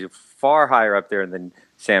up there. He's far higher up there than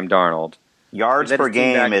Sam Darnold. Yards per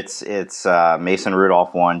game, it's Mason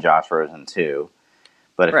Rudolph 1, Josh Rosen 2.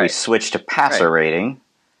 But if we switch to passer rating,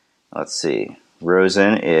 let's see.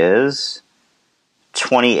 Rosen is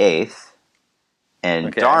 28th,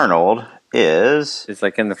 and Darnold is it's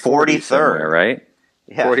like in the 43rd, right?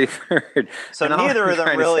 Yeah. 43rd. So and neither of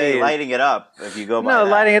them really lighting it up. If you go by that.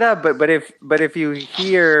 Lighting it up, but if you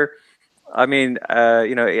hear, I mean,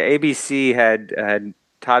 ABC had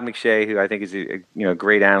Todd McShay, who I think is a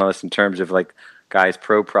great analyst in terms of like guys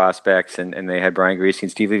pro prospects, and they had Brian Griese and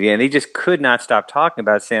Steve Levy, and they just could not stop talking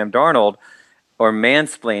about Sam Darnold or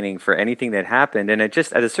mansplaining for anything that happened. And it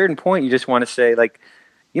just at a certain point, you just want to say like,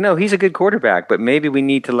 he's a good quarterback, but maybe we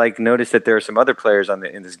need to like notice that there are some other players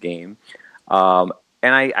in this game.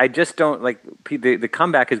 And I just don't like the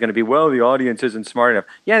comeback is going to be, well, the audience isn't smart enough.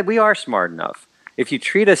 Yeah, we are smart enough. If you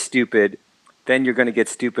treat us stupid, then you're going to get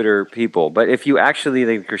stupider people. But if you actually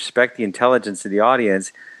respect the intelligence of the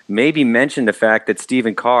audience, maybe mention the fact that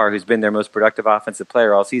Stephen Carr, who's been their most productive offensive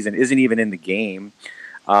player all season, isn't even in the game.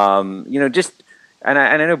 And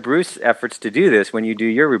I know Bruce efforts to do this when you do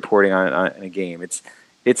your reporting on a game.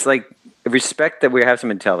 It's like respect that we have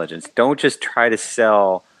some intelligence. Don't just try to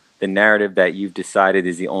sell the narrative that you've decided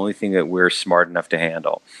is the only thing that we're smart enough to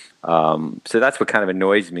handle. So that's what kind of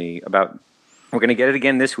annoys me about. We're going to get it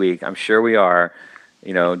again this week. I'm sure we are.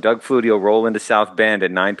 Doug Flutie will roll into South Bend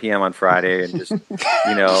at 9 p.m. on Friday and just,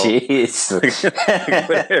 Jeez.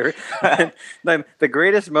 The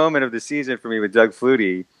greatest moment of the season for me with Doug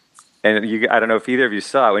Flutie, and I don't know if either of you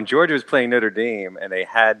saw it, when Georgia was playing Notre Dame and they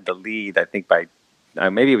had the lead, I think by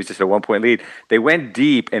maybe it was just a 1-point lead. They went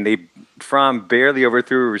deep and Fromm barely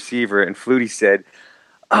overthrew a receiver, and Flutie said,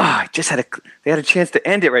 they had a chance to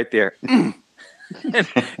end it right there.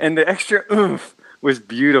 and the extra oomph was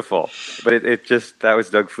beautiful. But that was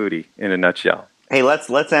Doug Flutie in a nutshell. Hey, let's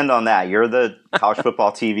end on that. You're the college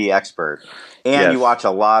football TV expert, and you watch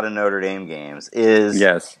a lot of Notre Dame games.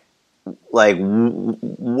 Yes. Like,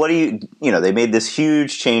 what do you they made this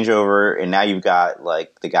huge changeover, and now you've got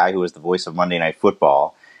like the guy who was the voice of Monday Night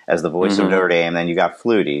Football as the voice of Notre Dame, and then you got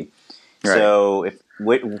Flutie. Right. So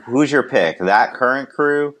who's your pick? That current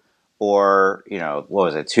crew, or what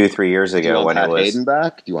was it, 2-3 years ago when it was Hayden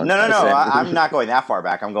back? Do you want No. I'm not going that far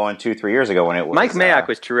back. I'm going 2-3 years ago when it was Mike Mayock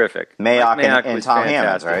was terrific. Mayock and Tom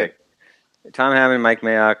Hammonds, right? Tom Hammond, Mike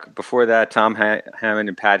Mayock. Before that, Tom Hammond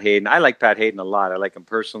and Pat Hayden. I like Pat Hayden a lot. I like him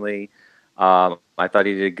personally. I thought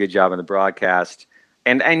he did a good job on the broadcast.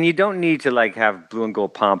 And you don't need to like have blue and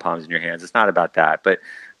gold pom-poms in your hands. It's not about that. But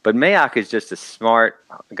Mayock is just a smart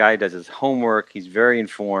guy. Does his homework. He's very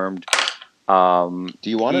informed. Do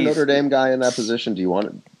you want a Notre Dame guy in that position? Do you want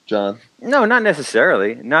it, John? No, not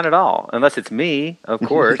necessarily. Not at all. Unless it's me, of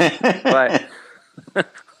course. But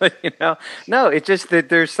no, it's just that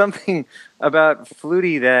there's something about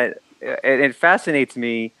Flutie that it fascinates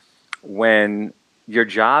me when your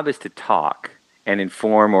job is to talk and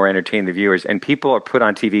inform or entertain the viewers, and people are put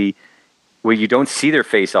on TV where you don't see their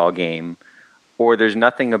face all game, or there's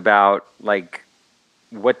nothing about like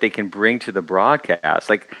what they can bring to the broadcast.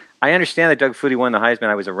 Like, I understand that Doug Flutie won the Heisman.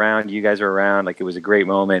 I was around. You guys were around. Like, it was a great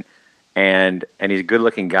moment, and he's a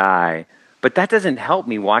good-looking guy. But that doesn't help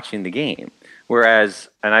me watching the game. Whereas,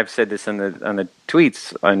 and I've said this on the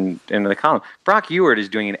tweets in the column, Brock Ewart is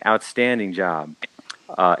doing an outstanding job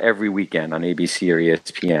every weekend on ABC or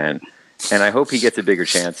ESPN, and I hope he gets a bigger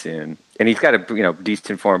chance soon. And he's got a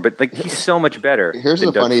decent form, but like he's so much better. Here's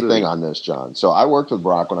the funny thing on this, John. So I worked with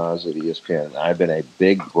Brock when I was at ESPN, and I've been a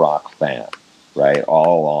big Brock fan, right,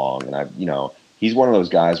 all along. And he's one of those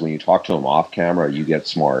guys, when you talk to him off camera, you get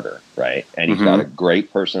smarter, right? And he's got a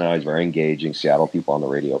great personality. He's very engaging. Seattle people on the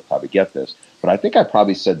radio probably get this. But I think I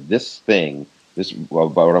probably said this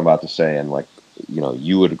about what I'm about to say, and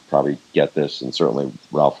you would probably get this, and certainly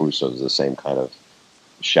Ralph Russo is the same kind of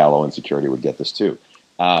shallow insecurity would get this too.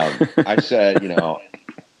 I said,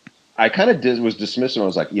 I kind of was dismissive. I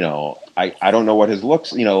was like, I don't know what his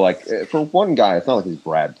looks, for one guy, it's not like he's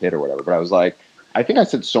Brad Pitt or whatever, but I was like, I think I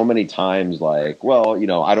said so many times, like, well,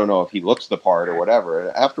 I don't know if he looks the part or whatever.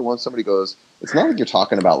 And after once somebody goes, it's not like you're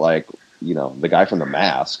talking about like, the guy from The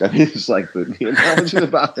Mask. I mean, it's like the analogy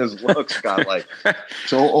about his looks got like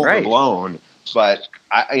so overblown But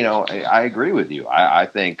I agree with you. I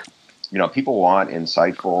think, people want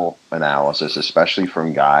insightful analysis, especially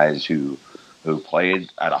from guys who played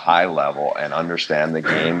at a high level and understand the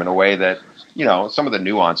game in a way that, some of the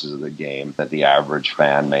nuances of the game that the average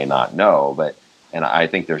fan may not know. And I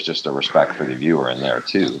think there's just a respect for the viewer in there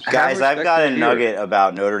too. Guys, I've got a nugget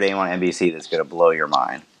about Notre Dame on NBC that's going to blow your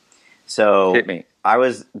mind. So Hit me. I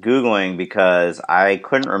was Googling because I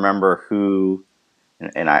couldn't remember who,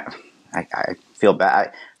 and I feel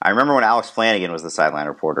bad. I remember when Alex Flanagan was the sideline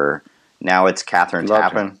reporter. Now it's Catherine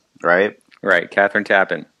Tappan, right? Right, Catherine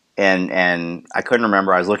Tappan. And I couldn't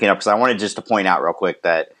remember. I was looking up because I wanted just to point out real quick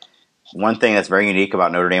that one thing that's very unique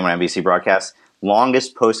about Notre Dame on NBC broadcasts,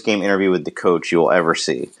 longest post-game interview with the coach you will ever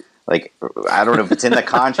see. Like, I don't know if it's in the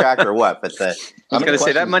contract or what, but I was going to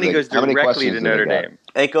say that money goes directly to Notre Dame.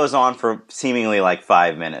 It goes on for seemingly like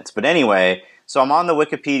 5 minutes. But anyway, so I'm on the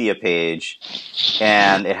Wikipedia page,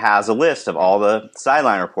 and it has a list of all the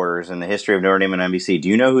sideline reporters in the history of Notre Dame and NBC. Do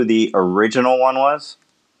you know who the original one was?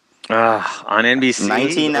 On NBC?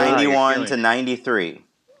 1991 to 93.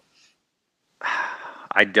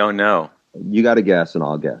 I don't know. You got to guess, and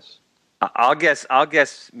I'll guess. I'll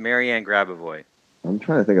guess Marianne Grabavoy. I'm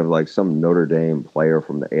trying to think of like some Notre Dame player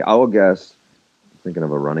from the. I will guess. Thinking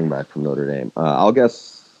of a running back from Notre Dame. I'll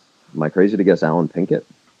guess. Am I crazy to guess Alan Pinkett?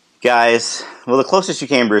 Guys, well, the closest you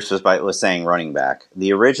came, Bruce, was saying running back.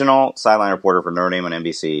 The original sideline reporter for Notre Dame on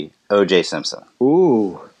NBC, O.J. Simpson.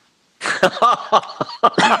 Ooh.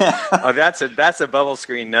 Oh, that's a bubble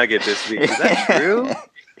screen nugget this week. Is that true?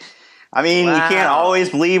 I mean, You can't always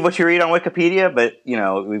believe what you read on Wikipedia, but,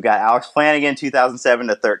 we've got Alex Flanagan, 2007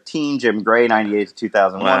 to 13, Jim Gray, 98 to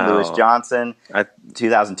 2001, Lewis Johnson,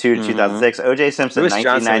 2002 to 2006, O.J. Simpson,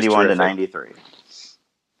 1991 to 93.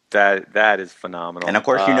 That is phenomenal. And, of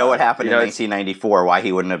course, you know what happened in 1994, why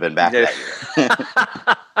he wouldn't have been back that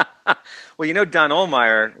year. Well, Don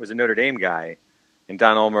Ohlmeyer was a Notre Dame guy, and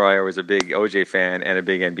Don Ohlmeyer was a big O.J. fan and a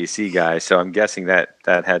big NBC guy, so I'm guessing that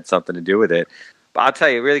had something to do with it. But I'll tell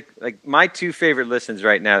you, really, like my two favorite listens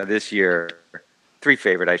right now this year, three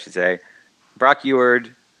favorite, I should say, Brock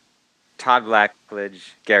Eward, Todd Blackledge,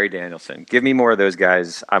 Gary Danielson. Give me more of those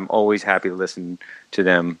guys. I'm always happy to listen to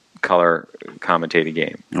them color commentate a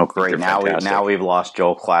game. Oh, great. Now we've lost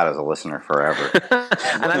Joel Klatt as a listener forever.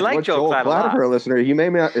 And I like Joel Klatt a lot. For a listener, you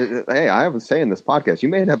may hey, I have a say in this podcast. You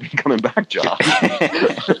may not be coming back, John.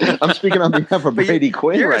 I'm speaking on behalf of Brady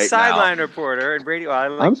Quinn right now. You're a sideline reporter, and Brady.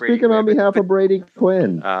 Well, I'm speaking on behalf of Brady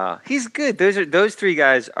Quinn. He's good. Those three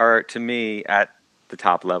guys are, to me, at the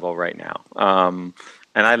top level right now. And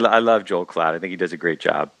I love Joel Klatt. I think he does a great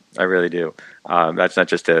job. I really do. That's not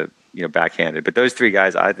just backhanded, but those three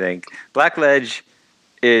guys, I think Blackledge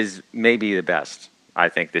is maybe the best. I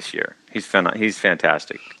think this year he's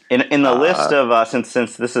fantastic. In the list of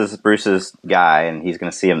since this is Bruce's guy and he's going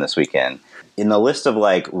to see him this weekend. In the list of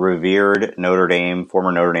like revered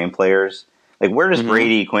former Notre Dame players, like where does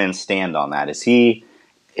Brady Quinn stand on that? Is he?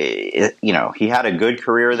 He had a good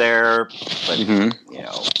career there, but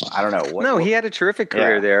I don't know. He had a terrific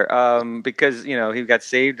career there because he got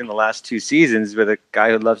saved in the last two seasons with a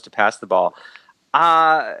guy who loves to pass the ball.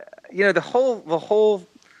 The whole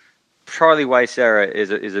Charlie Weiss era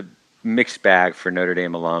is a mixed bag for Notre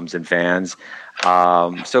Dame alums and fans.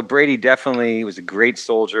 So Brady definitely was a great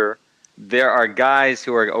soldier. There are guys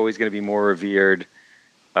who are always going to be more revered.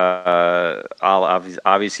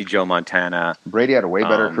 Obviously Joe Montana. Brady had a way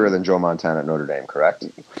better career than Joe Montana at Notre Dame, correct?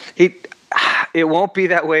 It won't be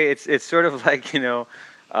that way. It's sort of like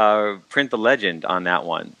print the legend on that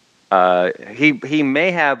one. He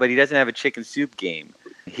may have, but he doesn't have a chicken soup game.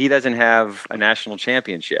 He doesn't have a national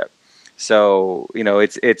championship. So he had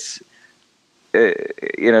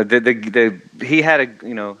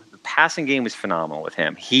the passing game was phenomenal with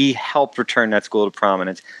him. He helped return that school to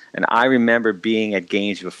prominence. And I remember being at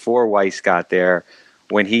games before Weiss got there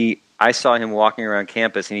when I saw him walking around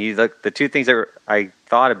campus, and he looked. The two things that I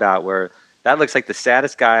thought about were that looks like the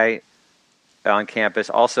saddest guy on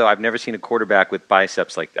campus. Also, I've never seen a quarterback with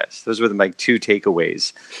biceps like this. Those were my two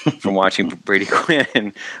takeaways from watching Brady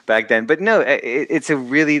Quinn back then. But no, that's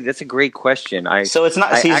a great question. He's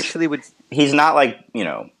not like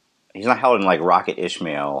he's not held in like Rocket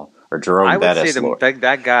Ishmael or Jerome Bettis. I would say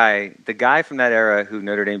that guy, the guy from that era who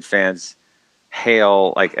Notre Dame fans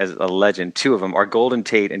hail like as a legend, two of them are Golden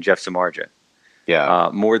Tate and Jeff Samardzija. Yeah.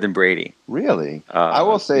 More than Brady. Really? I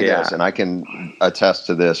will say this, and I can attest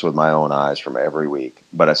to this with my own eyes from every week,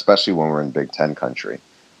 but especially when we're in Big Ten country.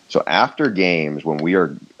 So after games, when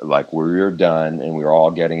we're done and we're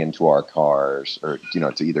all getting into our cars or,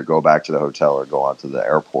 to either go back to the hotel or go on to the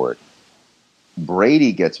airport,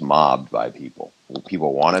 Brady gets mobbed by people.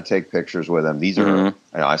 People want to take pictures with him. These are,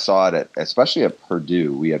 I saw it especially at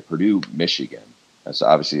Purdue. We had Purdue, Michigan. That's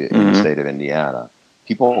obviously in the state of Indiana.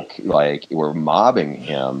 People were mobbing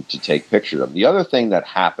him to take pictures of him. The other thing that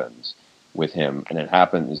happens with him, and it's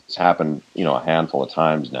happened, a handful of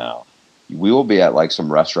times now. We will be at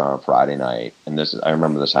some restaurant on Friday night, and I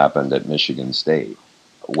remember this happened at Michigan State.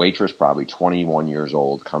 A waitress, probably 21 years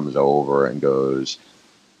old, comes over and goes,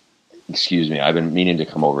 "Excuse me, I've been meaning to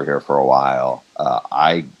come over here for a while.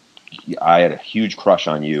 I had a huge crush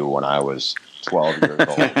on you when I was 12 years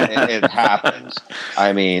old." It happens.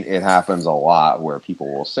 I mean, it happens a lot where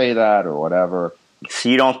people will say that or whatever. So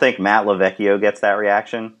you don't think Matt LaVecchio gets that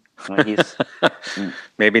reaction? When he's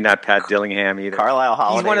maybe not Pat Dillingham either. Carlisle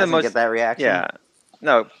Holiday doesn't get that reaction. Yeah.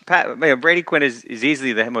 No, Brady Quinn is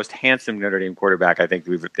easily the most handsome Notre Dame quarterback I think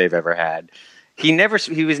they've ever had. He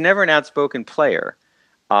was never an outspoken player.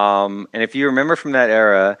 And if you remember from that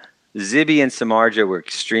era, Zibby and Samardzija were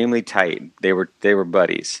extremely tight. They were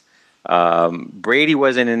buddies. Brady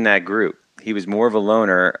wasn't in that group. He was more of a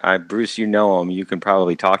loner. Bruce, you know him. You can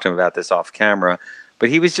probably talk to him about this off camera. But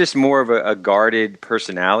he was just more of a guarded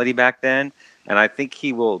personality back then. And I think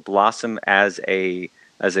he will blossom as a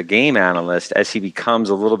game analyst as he becomes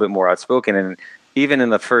a little bit more outspoken. And even in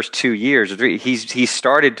the first 2 years, he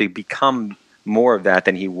started to become more of that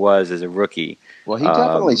than he was as a rookie. Well, he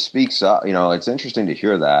definitely speaks up. It's interesting to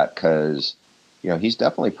hear that because, he's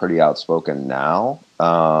definitely pretty outspoken now.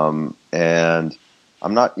 And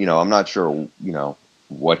I'm not sure,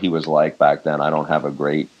 what he was like back then. I don't have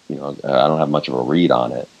I don't have much of a read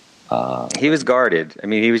on it. He was guarded. I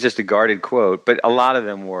mean, he was just a guarded quote, but a lot of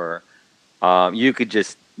them were. You could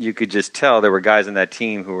just tell there were guys on that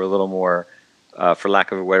team who were a little more, for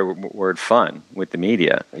lack of a better word, fun with the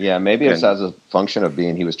media. Yeah, maybe it's as a function of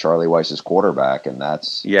he was Charlie Weiss's quarterback, and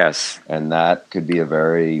and that could be a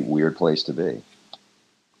very weird place to be.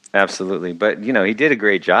 Absolutely, but he did a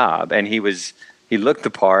great job, and he looked the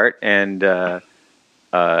part, and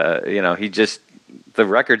the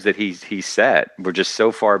records that he set were just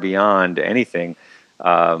so far beyond anything.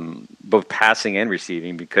 Both passing and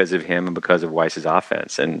receiving because of him and because of Weiss's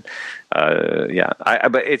offense. And but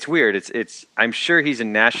it's weird. It's I'm sure he's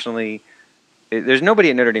there's nobody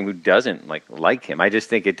at Notre Dame who doesn't like him. I just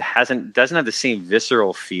think it doesn't have the same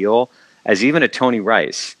visceral feel as even a Tony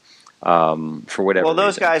Rice, for whatever. Well,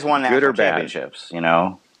 those reason. guys won Good national or bad. championships,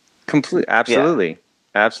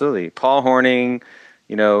 Absolutely. Paul Hornung,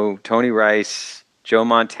 Tony Rice, Joe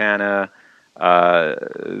Montana.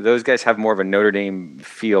 Those guys have more of a Notre Dame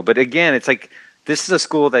feel, but again, it's this is a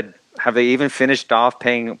school that have they even finished off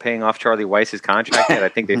paying off Charlie Weiss's contract yet? I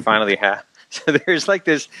think they finally have. So there's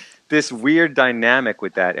this weird dynamic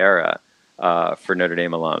with that era for Notre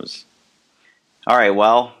Dame alums. All right,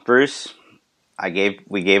 well, Bruce,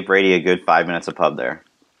 we gave Brady a good 5 minutes of pub there.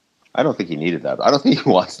 I don't think he needed that. I don't think he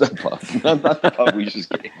wants that pub. Not the pub we just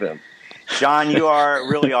gave him. John, you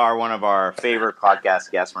really are one of our favorite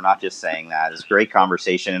podcast guests. We're not just saying that. It's a great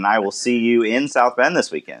conversation, and I will see you in South Bend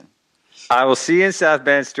this weekend. I will see you in South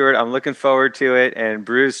Bend, Stuart. I'm looking forward to it. And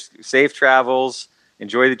Bruce, safe travels.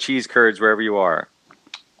 Enjoy the cheese curds wherever you are.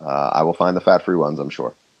 I will find the fat-free ones, I'm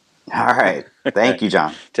sure. All right. Thank you,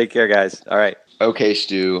 John. Take care, guys. All right. Okay,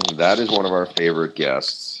 Stu, that is one of our favorite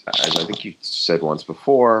guests. As I think you said once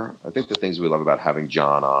before, I think the things we love about having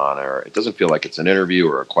John on it doesn't feel like it's an interview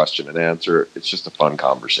or a question and answer. It's just a fun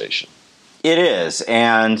conversation. It is,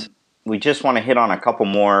 and we just want to hit on a couple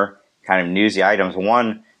more kind of newsy items.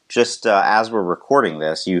 One, just as we're recording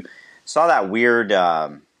this, you saw that weird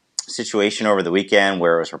situation over the weekend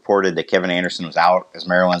where it was reported that Kevin Anderson was out as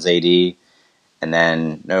Maryland's AD, and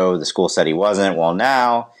then, no, the school said he wasn't. Well,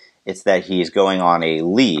 now it's that he's going on a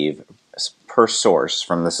leave, per source,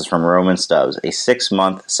 this is from Roman Stubbs, a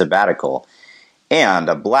 6-month sabbatical, and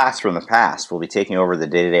a blast from the past will be taking over the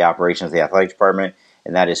day-to-day operations of the athletic department,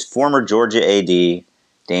 and that is former Georgia AD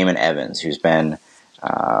Damon Evans, who's been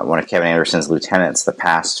one of Kevin Anderson's lieutenants the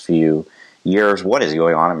past few years. What is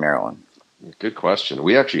going on in Maryland? Good question.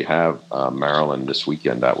 We actually have Maryland this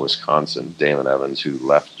weekend at Wisconsin. Damon Evans, who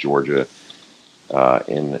left Georgia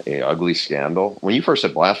in an ugly scandal. When you first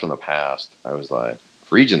said blast from the past, I was like,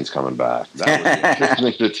 Region's coming back. That was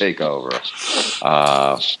interesting to take over.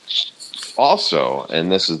 Also,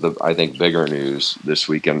 and this is I think bigger news this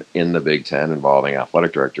weekend in the Big Ten involving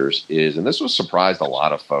athletic directors and this was surprised a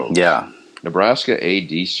lot of folks. Yeah. Nebraska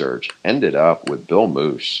AD search ended up with Bill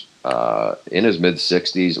Moose in his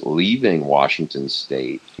mid-60s, leaving Washington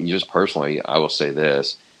State. Just personally, I will say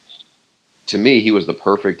this. To me, he was the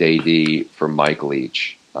perfect AD for Mike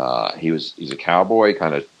Leach. He's a cowboy,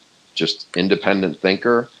 kind of just independent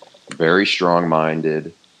thinker, very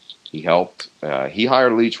strong-minded, He helped. He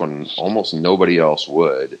hired Leach when almost nobody else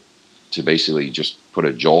would, to basically just put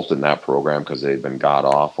a jolt in that program because they'd been god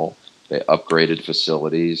awful. They upgraded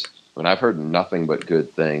facilities. I mean, I've heard nothing but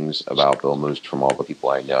good things about Bill Moose from all the people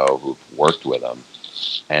I know who've worked with him.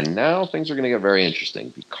 And now things are going to get very interesting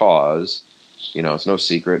because, it's no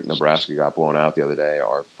secret Nebraska got blown out the other day.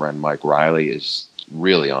 Our friend Mike Riley is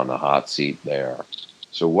really on the hot seat there.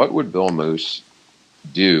 So what would Bill Moose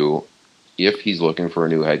do if he's looking for a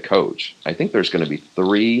new head coach? I think there's going to be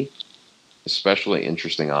 3 especially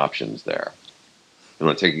interesting options there. You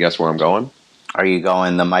want to take a guess where I'm going? Are you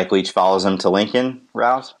going the Mike Leach follows him to Lincoln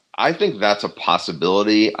route? I think that's a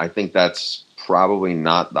possibility. I think that's probably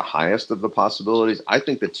not the highest of the possibilities. I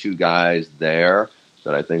think the 2 guys there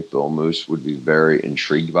that I think Bill Moose would be very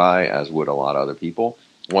intrigued by, as would a lot of other people.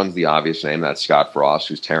 One's the obvious name, that's Scott Frost,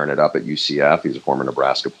 who's tearing it up at UCF. He's a former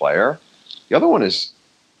Nebraska player. The other one is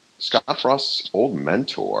Scott Frost's old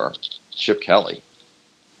mentor, Chip Kelly.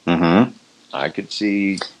 Mm-hmm. I could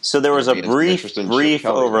see. So there was a brief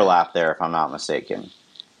overlap there, if I'm not mistaken.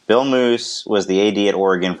 Bill Moose was the AD at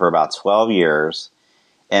Oregon for about 12 years.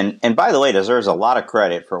 And by the way, deserves a lot of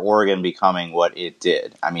credit for Oregon becoming what it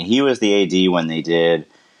did. I mean, he was the AD when they did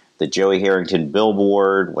the Joey Harrington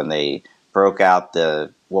billboard, when they broke out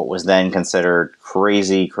what was then considered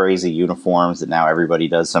crazy uniforms that now everybody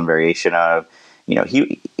does some variation of.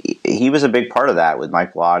 He was a big part of that with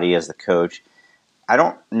Mike Bellotti as the coach. I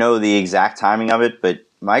don't know the exact timing of it, but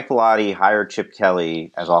Mike Bellotti hired Chip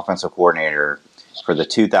Kelly as offensive coordinator for the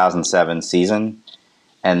 2007 season.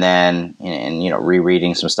 And then,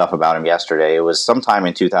 rereading some stuff about him yesterday, it was sometime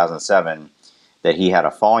in 2007 that he had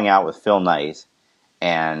a falling out with Phil Knight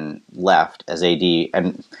and left as AD.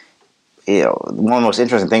 And one of the most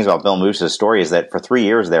interesting things about Bill Moose's story is that for 3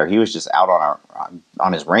 years there, he was just out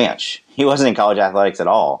on his ranch. He wasn't in college athletics at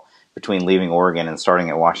all between leaving Oregon and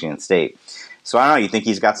starting at Washington State. So I don't know. You think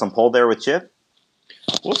he's got some pull there with Chip?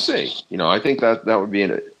 We'll see. I think that would be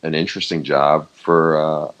an interesting job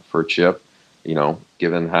for Chip.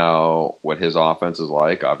 Given what his offense is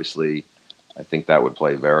like, obviously, I think that would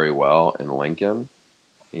play very well in Lincoln.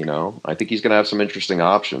 I think he's going to have some interesting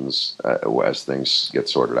options as things get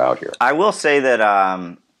sorted out here. I will say that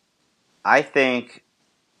I think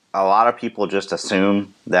a lot of people just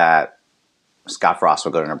assume that Scott Frost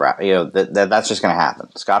will go to Nebraska. That's just going to happen.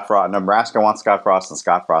 Nebraska wants Scott Frost, and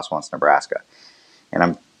Scott Frost wants Nebraska.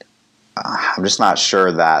 And I'm just not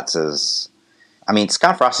sure that's as. I mean,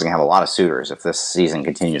 Scott Frost is going to have a lot of suitors if this season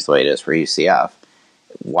continues the way it is for UCF.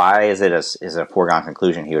 Why is it a foregone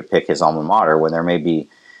conclusion he would pick his alma mater when there may be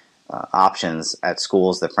options at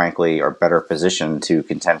schools that, frankly, are better positioned to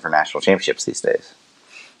contend for national championships these days?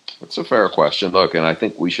 That's a fair question. Look, and I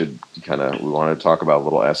think we should we want to talk about a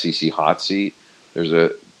little SEC hot seat. There's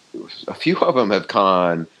a few of them have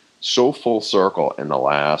gone so full circle in the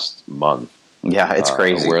last month. Yeah, it's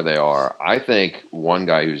crazy where they are. I think one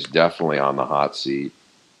guy who's definitely on the hot seat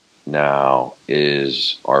now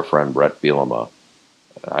is our friend Brett Bielema.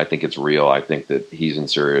 I think it's real. I think that he's in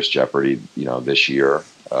serious jeopardy, this year.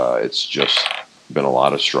 It's just been a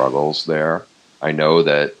lot of struggles there. I know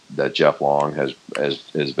that Jeff Long has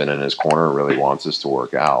been in his corner, really wants this to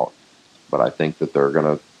work out. But I think that they're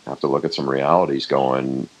going to have to look at some realities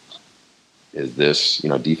going, is this,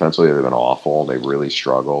 defensively they've been awful. They've really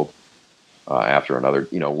struggled. After another,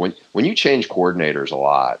 when you change coordinators a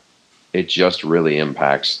lot, it just really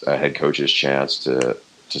impacts a head coach's chance to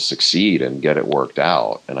succeed and get it worked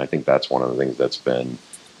out. And I think that's one of the things that's been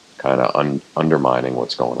kind of undermining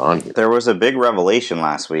what's going on here. There was a big revelation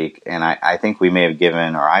last week, and I think I may have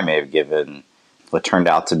given what turned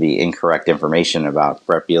out to be incorrect information about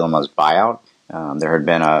Brett Bielema's buyout. There had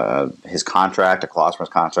been his contract, a clause from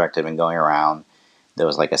his contract had been going around. There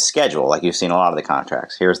was like a schedule, like you've seen a lot of the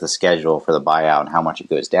contracts. Here's the schedule for the buyout and how much it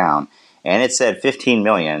goes down. And it said $15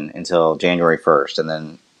 million until January 1st, and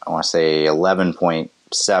then I want to say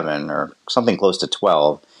 11.7 or something close to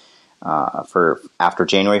 12 for after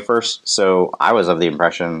January 1st. So I was of the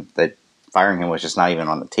impression that firing him was just not even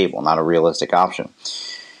on the table, not a realistic option.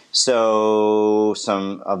 So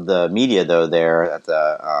some of the media, though, there at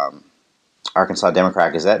the Arkansas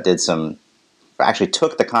Democrat-Gazette actually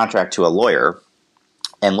took the contract to a lawyer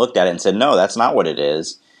and looked at it and said, no, that's not what it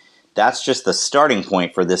is. That's just the starting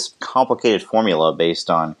point for this complicated formula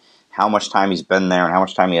based on how much time he's been there and how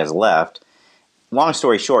much time he has left. Long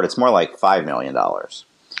story short, it's more like $5 million.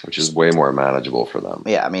 Which is way more manageable for them.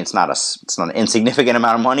 Yeah, I mean, it's not an insignificant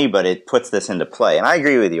amount of money, but it puts this into play. And I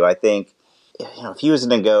agree with you. I think if he was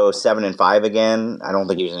going to go 7-5 again, I don't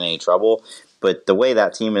think he was in any trouble. But the way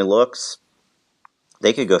that team looks,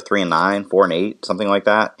 they could go 3-9, 4-8, something like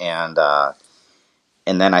that. And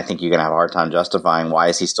And then I think you're going to have a hard time justifying why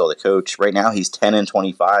is he still the coach. Right now, he's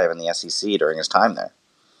 10-25 in the SEC during his time there.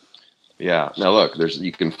 Yeah. Now, look,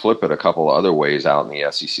 you can flip it a couple of other ways out in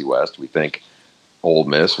the SEC West. We think Ole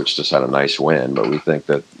Miss, which just had a nice win, but we think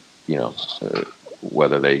that,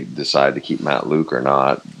 whether they decide to keep Matt Luke or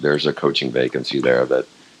not, there's a coaching vacancy there that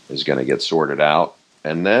is going to get sorted out.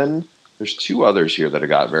 And then there's two others here that have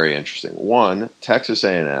got very interesting. One, Texas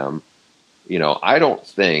A&M. I don't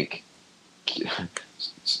think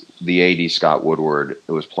the AD Scott Woodward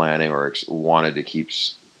was planning or wanted to keep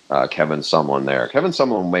Kevin Sumlin there. Kevin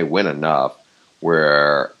Sumlin may win enough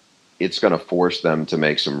where it's going to force them to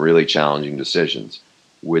make some really challenging decisions.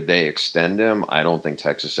 Would they extend him? I don't think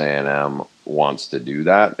Texas A&M wants to do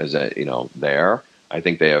that. There, I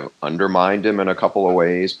think they have undermined him in a couple of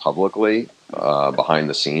ways publicly, behind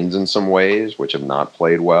the scenes in some ways, which have not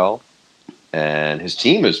played well. And his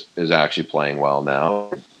team is actually playing well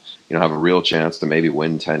now. Have a real chance to maybe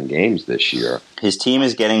win 10 games this year. His team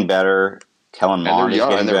is getting better. Kellen Mond is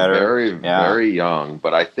getting better. They're very young.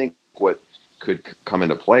 But I think what could come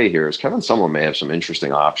into play here is Kevin Sumlin may have some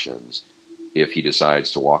interesting options if he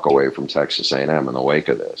decides to walk away from Texas A&M in the wake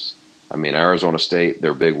of this. I mean, Arizona State,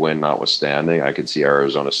 their big win notwithstanding, I could see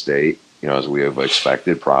Arizona State, as we have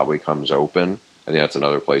expected, probably comes open. I think that's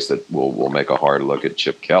another place that we'll make a hard look at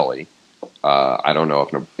Chip Kelly. I don't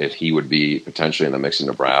know if he would be potentially in the mix in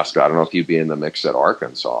Nebraska. I don't know if he'd be in the mix at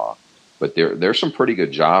Arkansas. But there's some pretty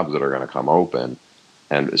good jobs that are going to come open,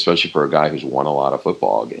 and especially for a guy who's won a lot of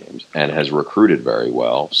football games and has recruited very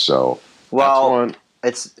well. So that's one.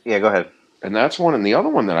 Go ahead. And that's one. And the other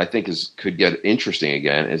one that I think could get interesting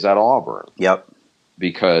again is at Auburn. Yep.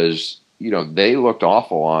 Because they looked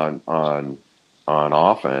awful on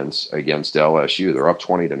offense against LSU. They're up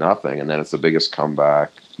 20-0, and then it's the biggest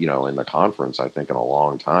comeback in the conference I think in a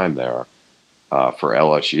long time there for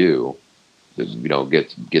LSU.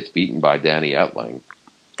 Gets beaten by Danny Etling,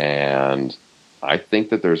 and I think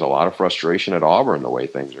that there's a lot of frustration at Auburn the way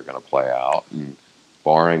things are going to play out, and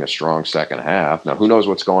barring a strong second half. Now, who knows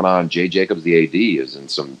what's going on? Jay Jacobs, the AD, is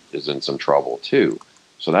in some trouble too.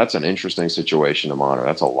 So that's an interesting situation to monitor.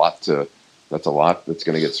 That's a lot that's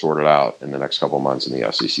going to get sorted out in the next couple of months in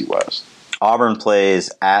the SEC West. Auburn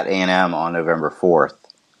plays at A&M on November 4th,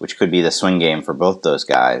 which could be the swing game for both those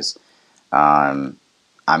guys.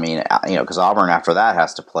 Because Auburn after that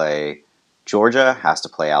has to play Georgia, has to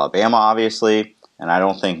play Alabama, obviously, and I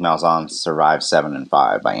don't think Malzahn survives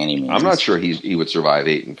 7-5 by any means. I'm not sure he would survive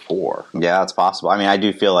 8-4. Yeah, it's possible. I mean, I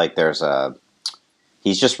do feel like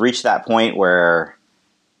he's just reached that point where,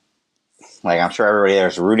 I'm sure everybody there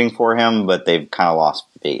is rooting for him, but they've kind of lost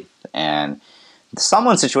faith. And the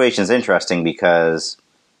Sumlin situation is interesting because,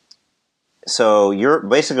 so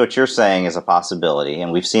basically what you're saying is a possibility,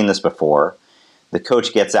 and we've seen this before. The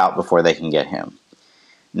coach gets out before they can get him.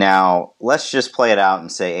 Now, let's just play it out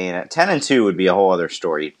and say 10-2 would be a whole other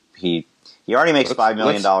story. He already makes $5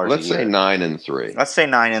 million a year. Let's say 9-3. Let's say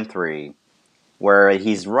 9-3, where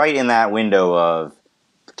he's right in that window of,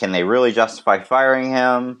 can they really justify firing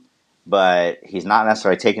him? But he's not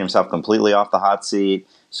necessarily taking himself completely off the hot seat.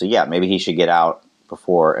 So yeah, maybe he should get out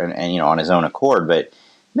before and on his own accord. But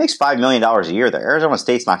he makes $5 million a year there. Arizona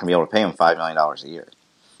State's not going to be able to pay him $5 million a year.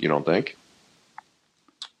 You don't think?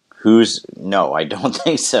 No, I don't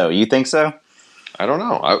think so. You think so? I don't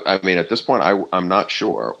know. I mean, at this point, I'm not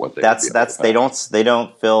sure what they. They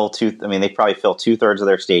don't fill two. I mean, they probably fill 2/3 of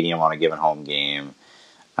their stadium on a given home game.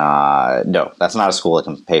 No, that's not a school that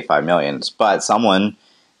can pay $5 million. But someone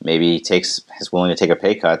maybe is willing to take a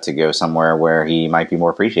pay cut to go somewhere where he might be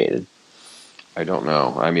more appreciated. I don't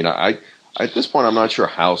know. I mean, at this point, I'm not sure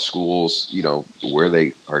how schools, where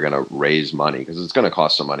they are going to raise money, because it's going to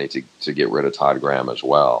cost some money to get rid of Todd Graham as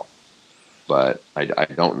well. But I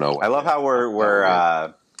don't know. I love how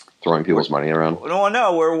we're throwing people's money around.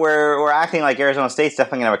 No, we're acting like Arizona State's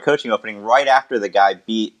definitely going to have a coaching opening right after the guy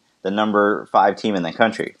beat the number 5 team in the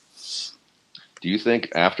country. Do you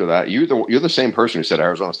think after that you're the same person who said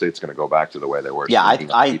Arizona State's going to go back to the way they were? Yeah,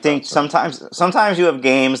 I think sometimes you have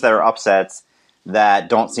games that are upsets that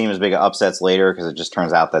don't seem as big of upsets later because it just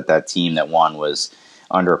turns out that team that won was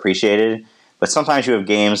underappreciated. But sometimes you have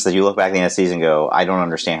games that you look back at the end of the season and go, I don't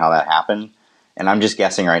understand how that happened. And I'm just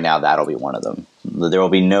guessing right now that'll be one of them. There will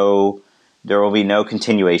be no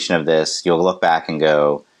continuation of this. You'll look back and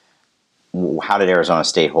go, how did Arizona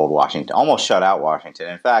State hold Washington? Almost shut out Washington.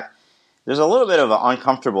 In fact, there's a little bit of an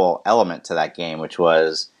uncomfortable element to that game, which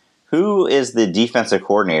was, who is the defensive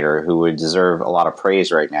coordinator who would deserve a lot of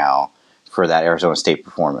praise right now for that Arizona State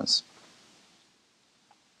performance?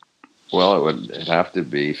 Well, it'd have to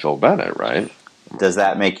be Phil Bennett, right? Does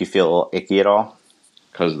that make you feel icky at all?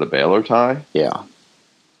 Because of the Baylor tie? Yeah.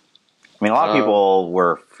 I mean, a lot of people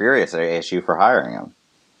were furious at ASU for hiring him.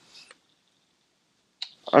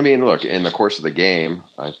 I mean, look, in the course of the game,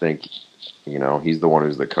 I think, he's the one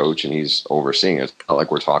who's the coach and he's overseeing it. It's not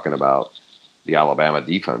like we're talking about the Alabama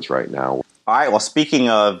defense right now. All right, well, speaking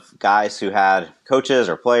of guys who had coaches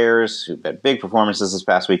or players who had big performances this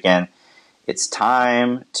past weekend, it's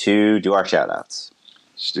time to do our shout-outs.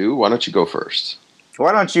 Stu, why don't you go first?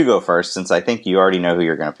 Why don't you go first, since I think you already know who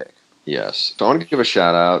you're going to pick? Yes. So I want to give a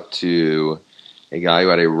shout-out to a guy who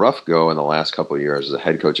had a rough go in the last couple of years as a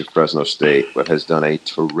head coach at Fresno State, but has done a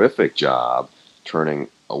terrific job turning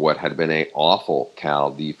what had been an awful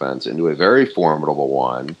Cal defense into a very formidable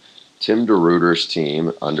one. Tim DeRuyter's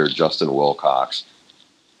team under Justin Wilcox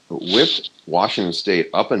whipped Washington State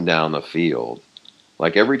up and down the field.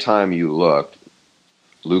 Like every time you looked,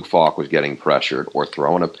 Luke Falk was getting pressured or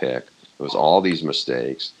throwing a pick. It was all these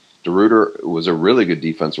mistakes. DeRuyter was a really good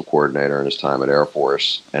defensive coordinator in his time at Air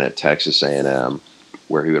Force and at Texas A&M,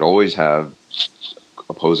 where he would always have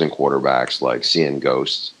opposing quarterbacks like seeing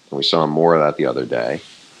ghosts. And we saw more of that the other day.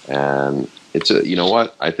 And you know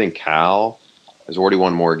what? I think Cal has already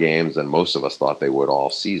won more games than most of us thought they would all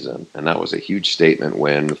season. And that was a huge statement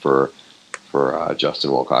win for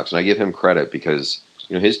Justin Wilcox. And I give him credit because,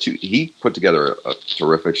 he put together a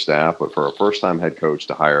terrific staff, but for a first-time head coach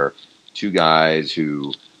to hire two guys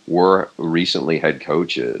who were recently head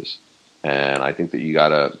coaches. And I think that you got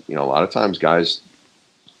to, a lot of times guys,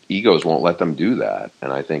 egos won't let them do that.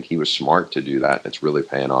 And I think he was smart to do that. It's really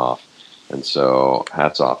paying off. And so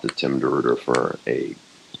hats off to Tim DeRuyter for a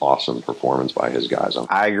awesome performance by his guys.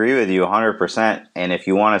 I agree with you 100%. And if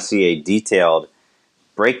you want to see a detailed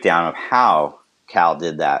breakdown of how Cal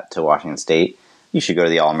did that to Washington State, you should go to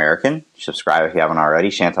the All-American. Subscribe if you haven't already.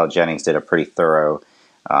 Chantal Jennings did a pretty thorough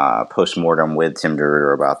post-mortem with Tim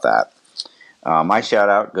DeRuyter about that. My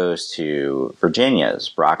shout-out goes to Virginia's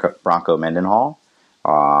Bronco Mendenhall.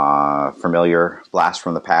 Familiar blast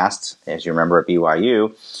from the past, as you remember at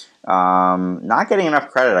BYU. Not getting enough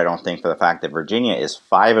credit, I don't think, for the fact that Virginia is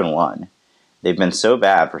 5-1. They've been so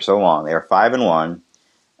bad for so long. They are 5-1.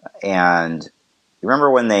 And you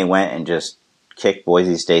remember when they went and just kicked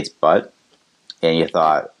Boise State's butt? And you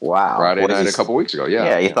thought, wow. Friday night a couple weeks ago, yeah.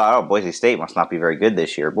 Yeah, you thought, oh, Boise State must not be very good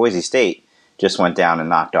this year. Boise State just went down and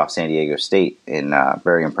knocked off San Diego State in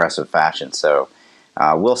very impressive fashion. So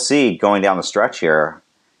we'll see going down the stretch here.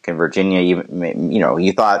 Can Virginia even,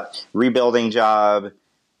 you thought rebuilding job,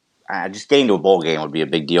 just getting to a bowl game would be a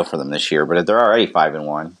big deal for them this year. But if they're already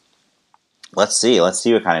 5-1, let's see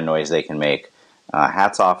what kind of noise they can make.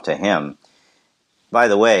 Hats off to him. By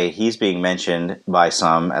the way, he's being mentioned by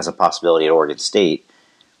some as a possibility at Oregon State,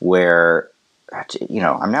 where,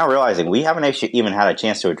 I'm now realizing we haven't even had a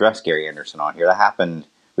chance to address Gary Anderson on here. That happened,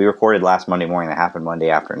 we recorded last Monday morning, that happened Monday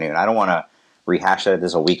afternoon. I don't want to rehash that.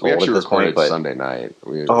 This is a week old at this point. But Sunday night.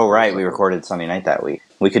 We recorded Sunday night that week.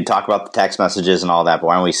 We could talk about the text messages and all that, but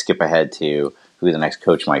why don't we skip ahead to who the next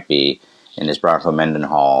coach might be? And is Bronco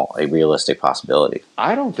Mendenhall a realistic possibility?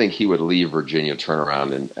 I don't think he would leave Virginia, turn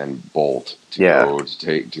around and bolt to go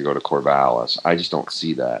to Corvallis. I just don't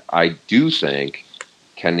see that. I do think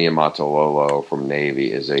Kenny Amatololo from Navy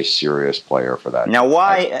is a serious player for that. Now,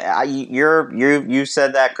 why you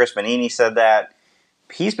said that? Chris Manini said that.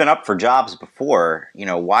 He's been up for jobs before.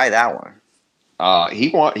 Why that one? He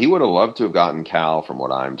would have loved to have gotten Cal, from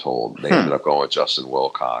what I'm told. They ended up going with Justin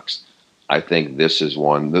Wilcox. I think this is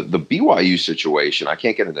one. The BYU situation, I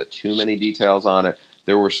can't get into too many details on it.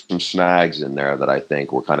 There were some snags in there that I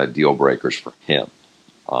think were kind of deal breakers for him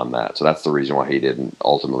on that. So that's the reason why he didn't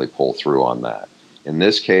ultimately pull through on that. In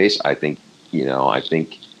this case, I think he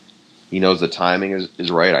knows the timing is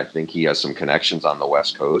right. I think he has some connections on the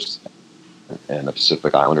West Coast and the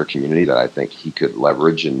Pacific Islander community that I think he could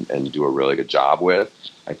leverage and do a really good job with.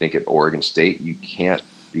 I think at Oregon State, you can't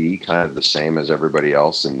be kind of the same as everybody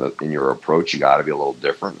else in your approach. You got to be a little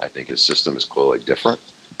different. I think his system is clearly different.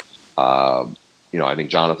 I think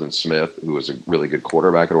Jonathan Smith, who was a really good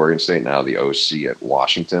quarterback at Oregon State, now the OC at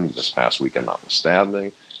Washington this past weekend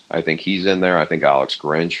notwithstanding, I think he's in there. I think Alex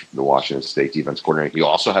Grinch, the Washington State defense coordinator, he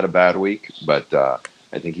also had a bad week, but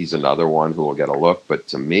I think he's another one who will get a look. But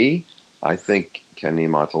to me, I think Kenny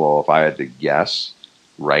Amatololo, if I had to guess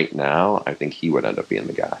right now, I think he would end up being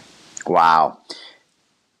the guy. Wow.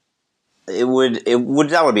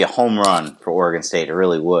 That would be a home run for Oregon State. It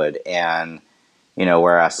really would. And,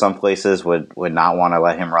 whereas some places would not want to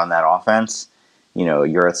let him run that offense,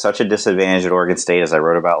 you're at such a disadvantage at Oregon State, as I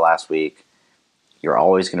wrote about last week. You're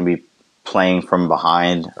always going to be playing from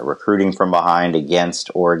behind, or recruiting from behind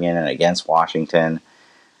against Oregon and against Washington.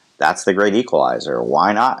 That's the great equalizer.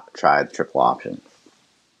 Why not try the triple option?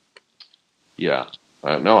 Yeah.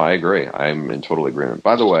 No, I agree. I'm in total agreement.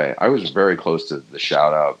 By the way, I was very close to the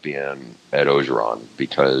shout out being Ed Ogeron,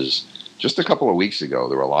 because just a couple of weeks ago,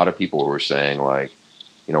 there were a lot of people who were saying, like,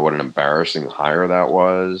 what an embarrassing hire that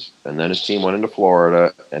was. And then his team went into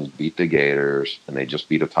Florida and beat the Gators, and they just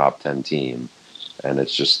beat a top 10 team. And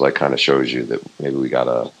it's just like kind of shows you that maybe we got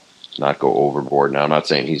to not go overboard. Now, I'm not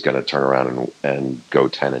saying he's going to turn around and go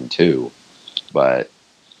 10-2, but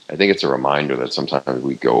I think it's a reminder that sometimes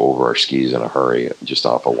we go over our skis in a hurry just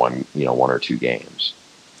off of one or two games.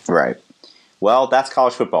 Right. Well, that's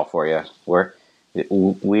college football for you.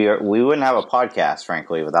 We wouldn't have a podcast,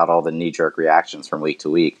 frankly, without all the knee-jerk reactions from week to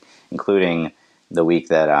week, including the week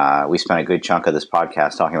that we spent a good chunk of this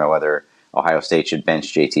podcast talking about whether Ohio State should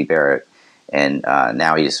bench J.T. Barrett, and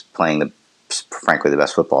now he's playing frankly the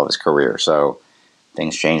best football of his career. So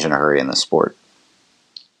things change in a hurry in the sport.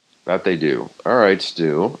 That they do. All right,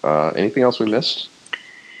 Stu. Anything else we missed?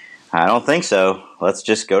 I don't think so. Let's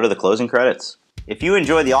just go to the closing credits. If you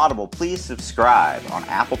enjoy The Audible, please subscribe on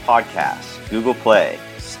Apple Podcasts, Google Play,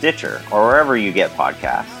 Stitcher, or wherever you get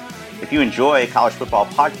podcasts. If you enjoy college football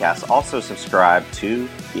podcasts, also subscribe to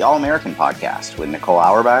the All-American Podcast with Nicole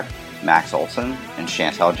Auerbach, Max Olson, and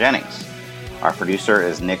Chantel Jennings. Our producer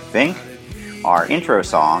is Nick Fink. Our intro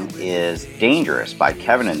song is Dangerous by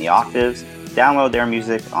Kevin and the Octaves. Download their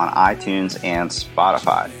music on iTunes and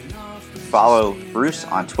Spotify. Follow Bruce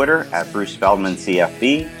on Twitter at Bruce Feldman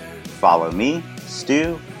CFB. Follow me,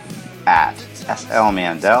 Stu, at SL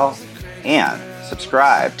Mandel. And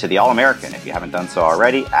subscribe to The All-American if you haven't done so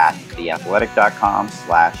already at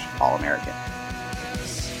theathletic.com/All-American.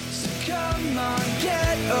 So come on,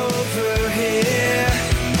 get over here.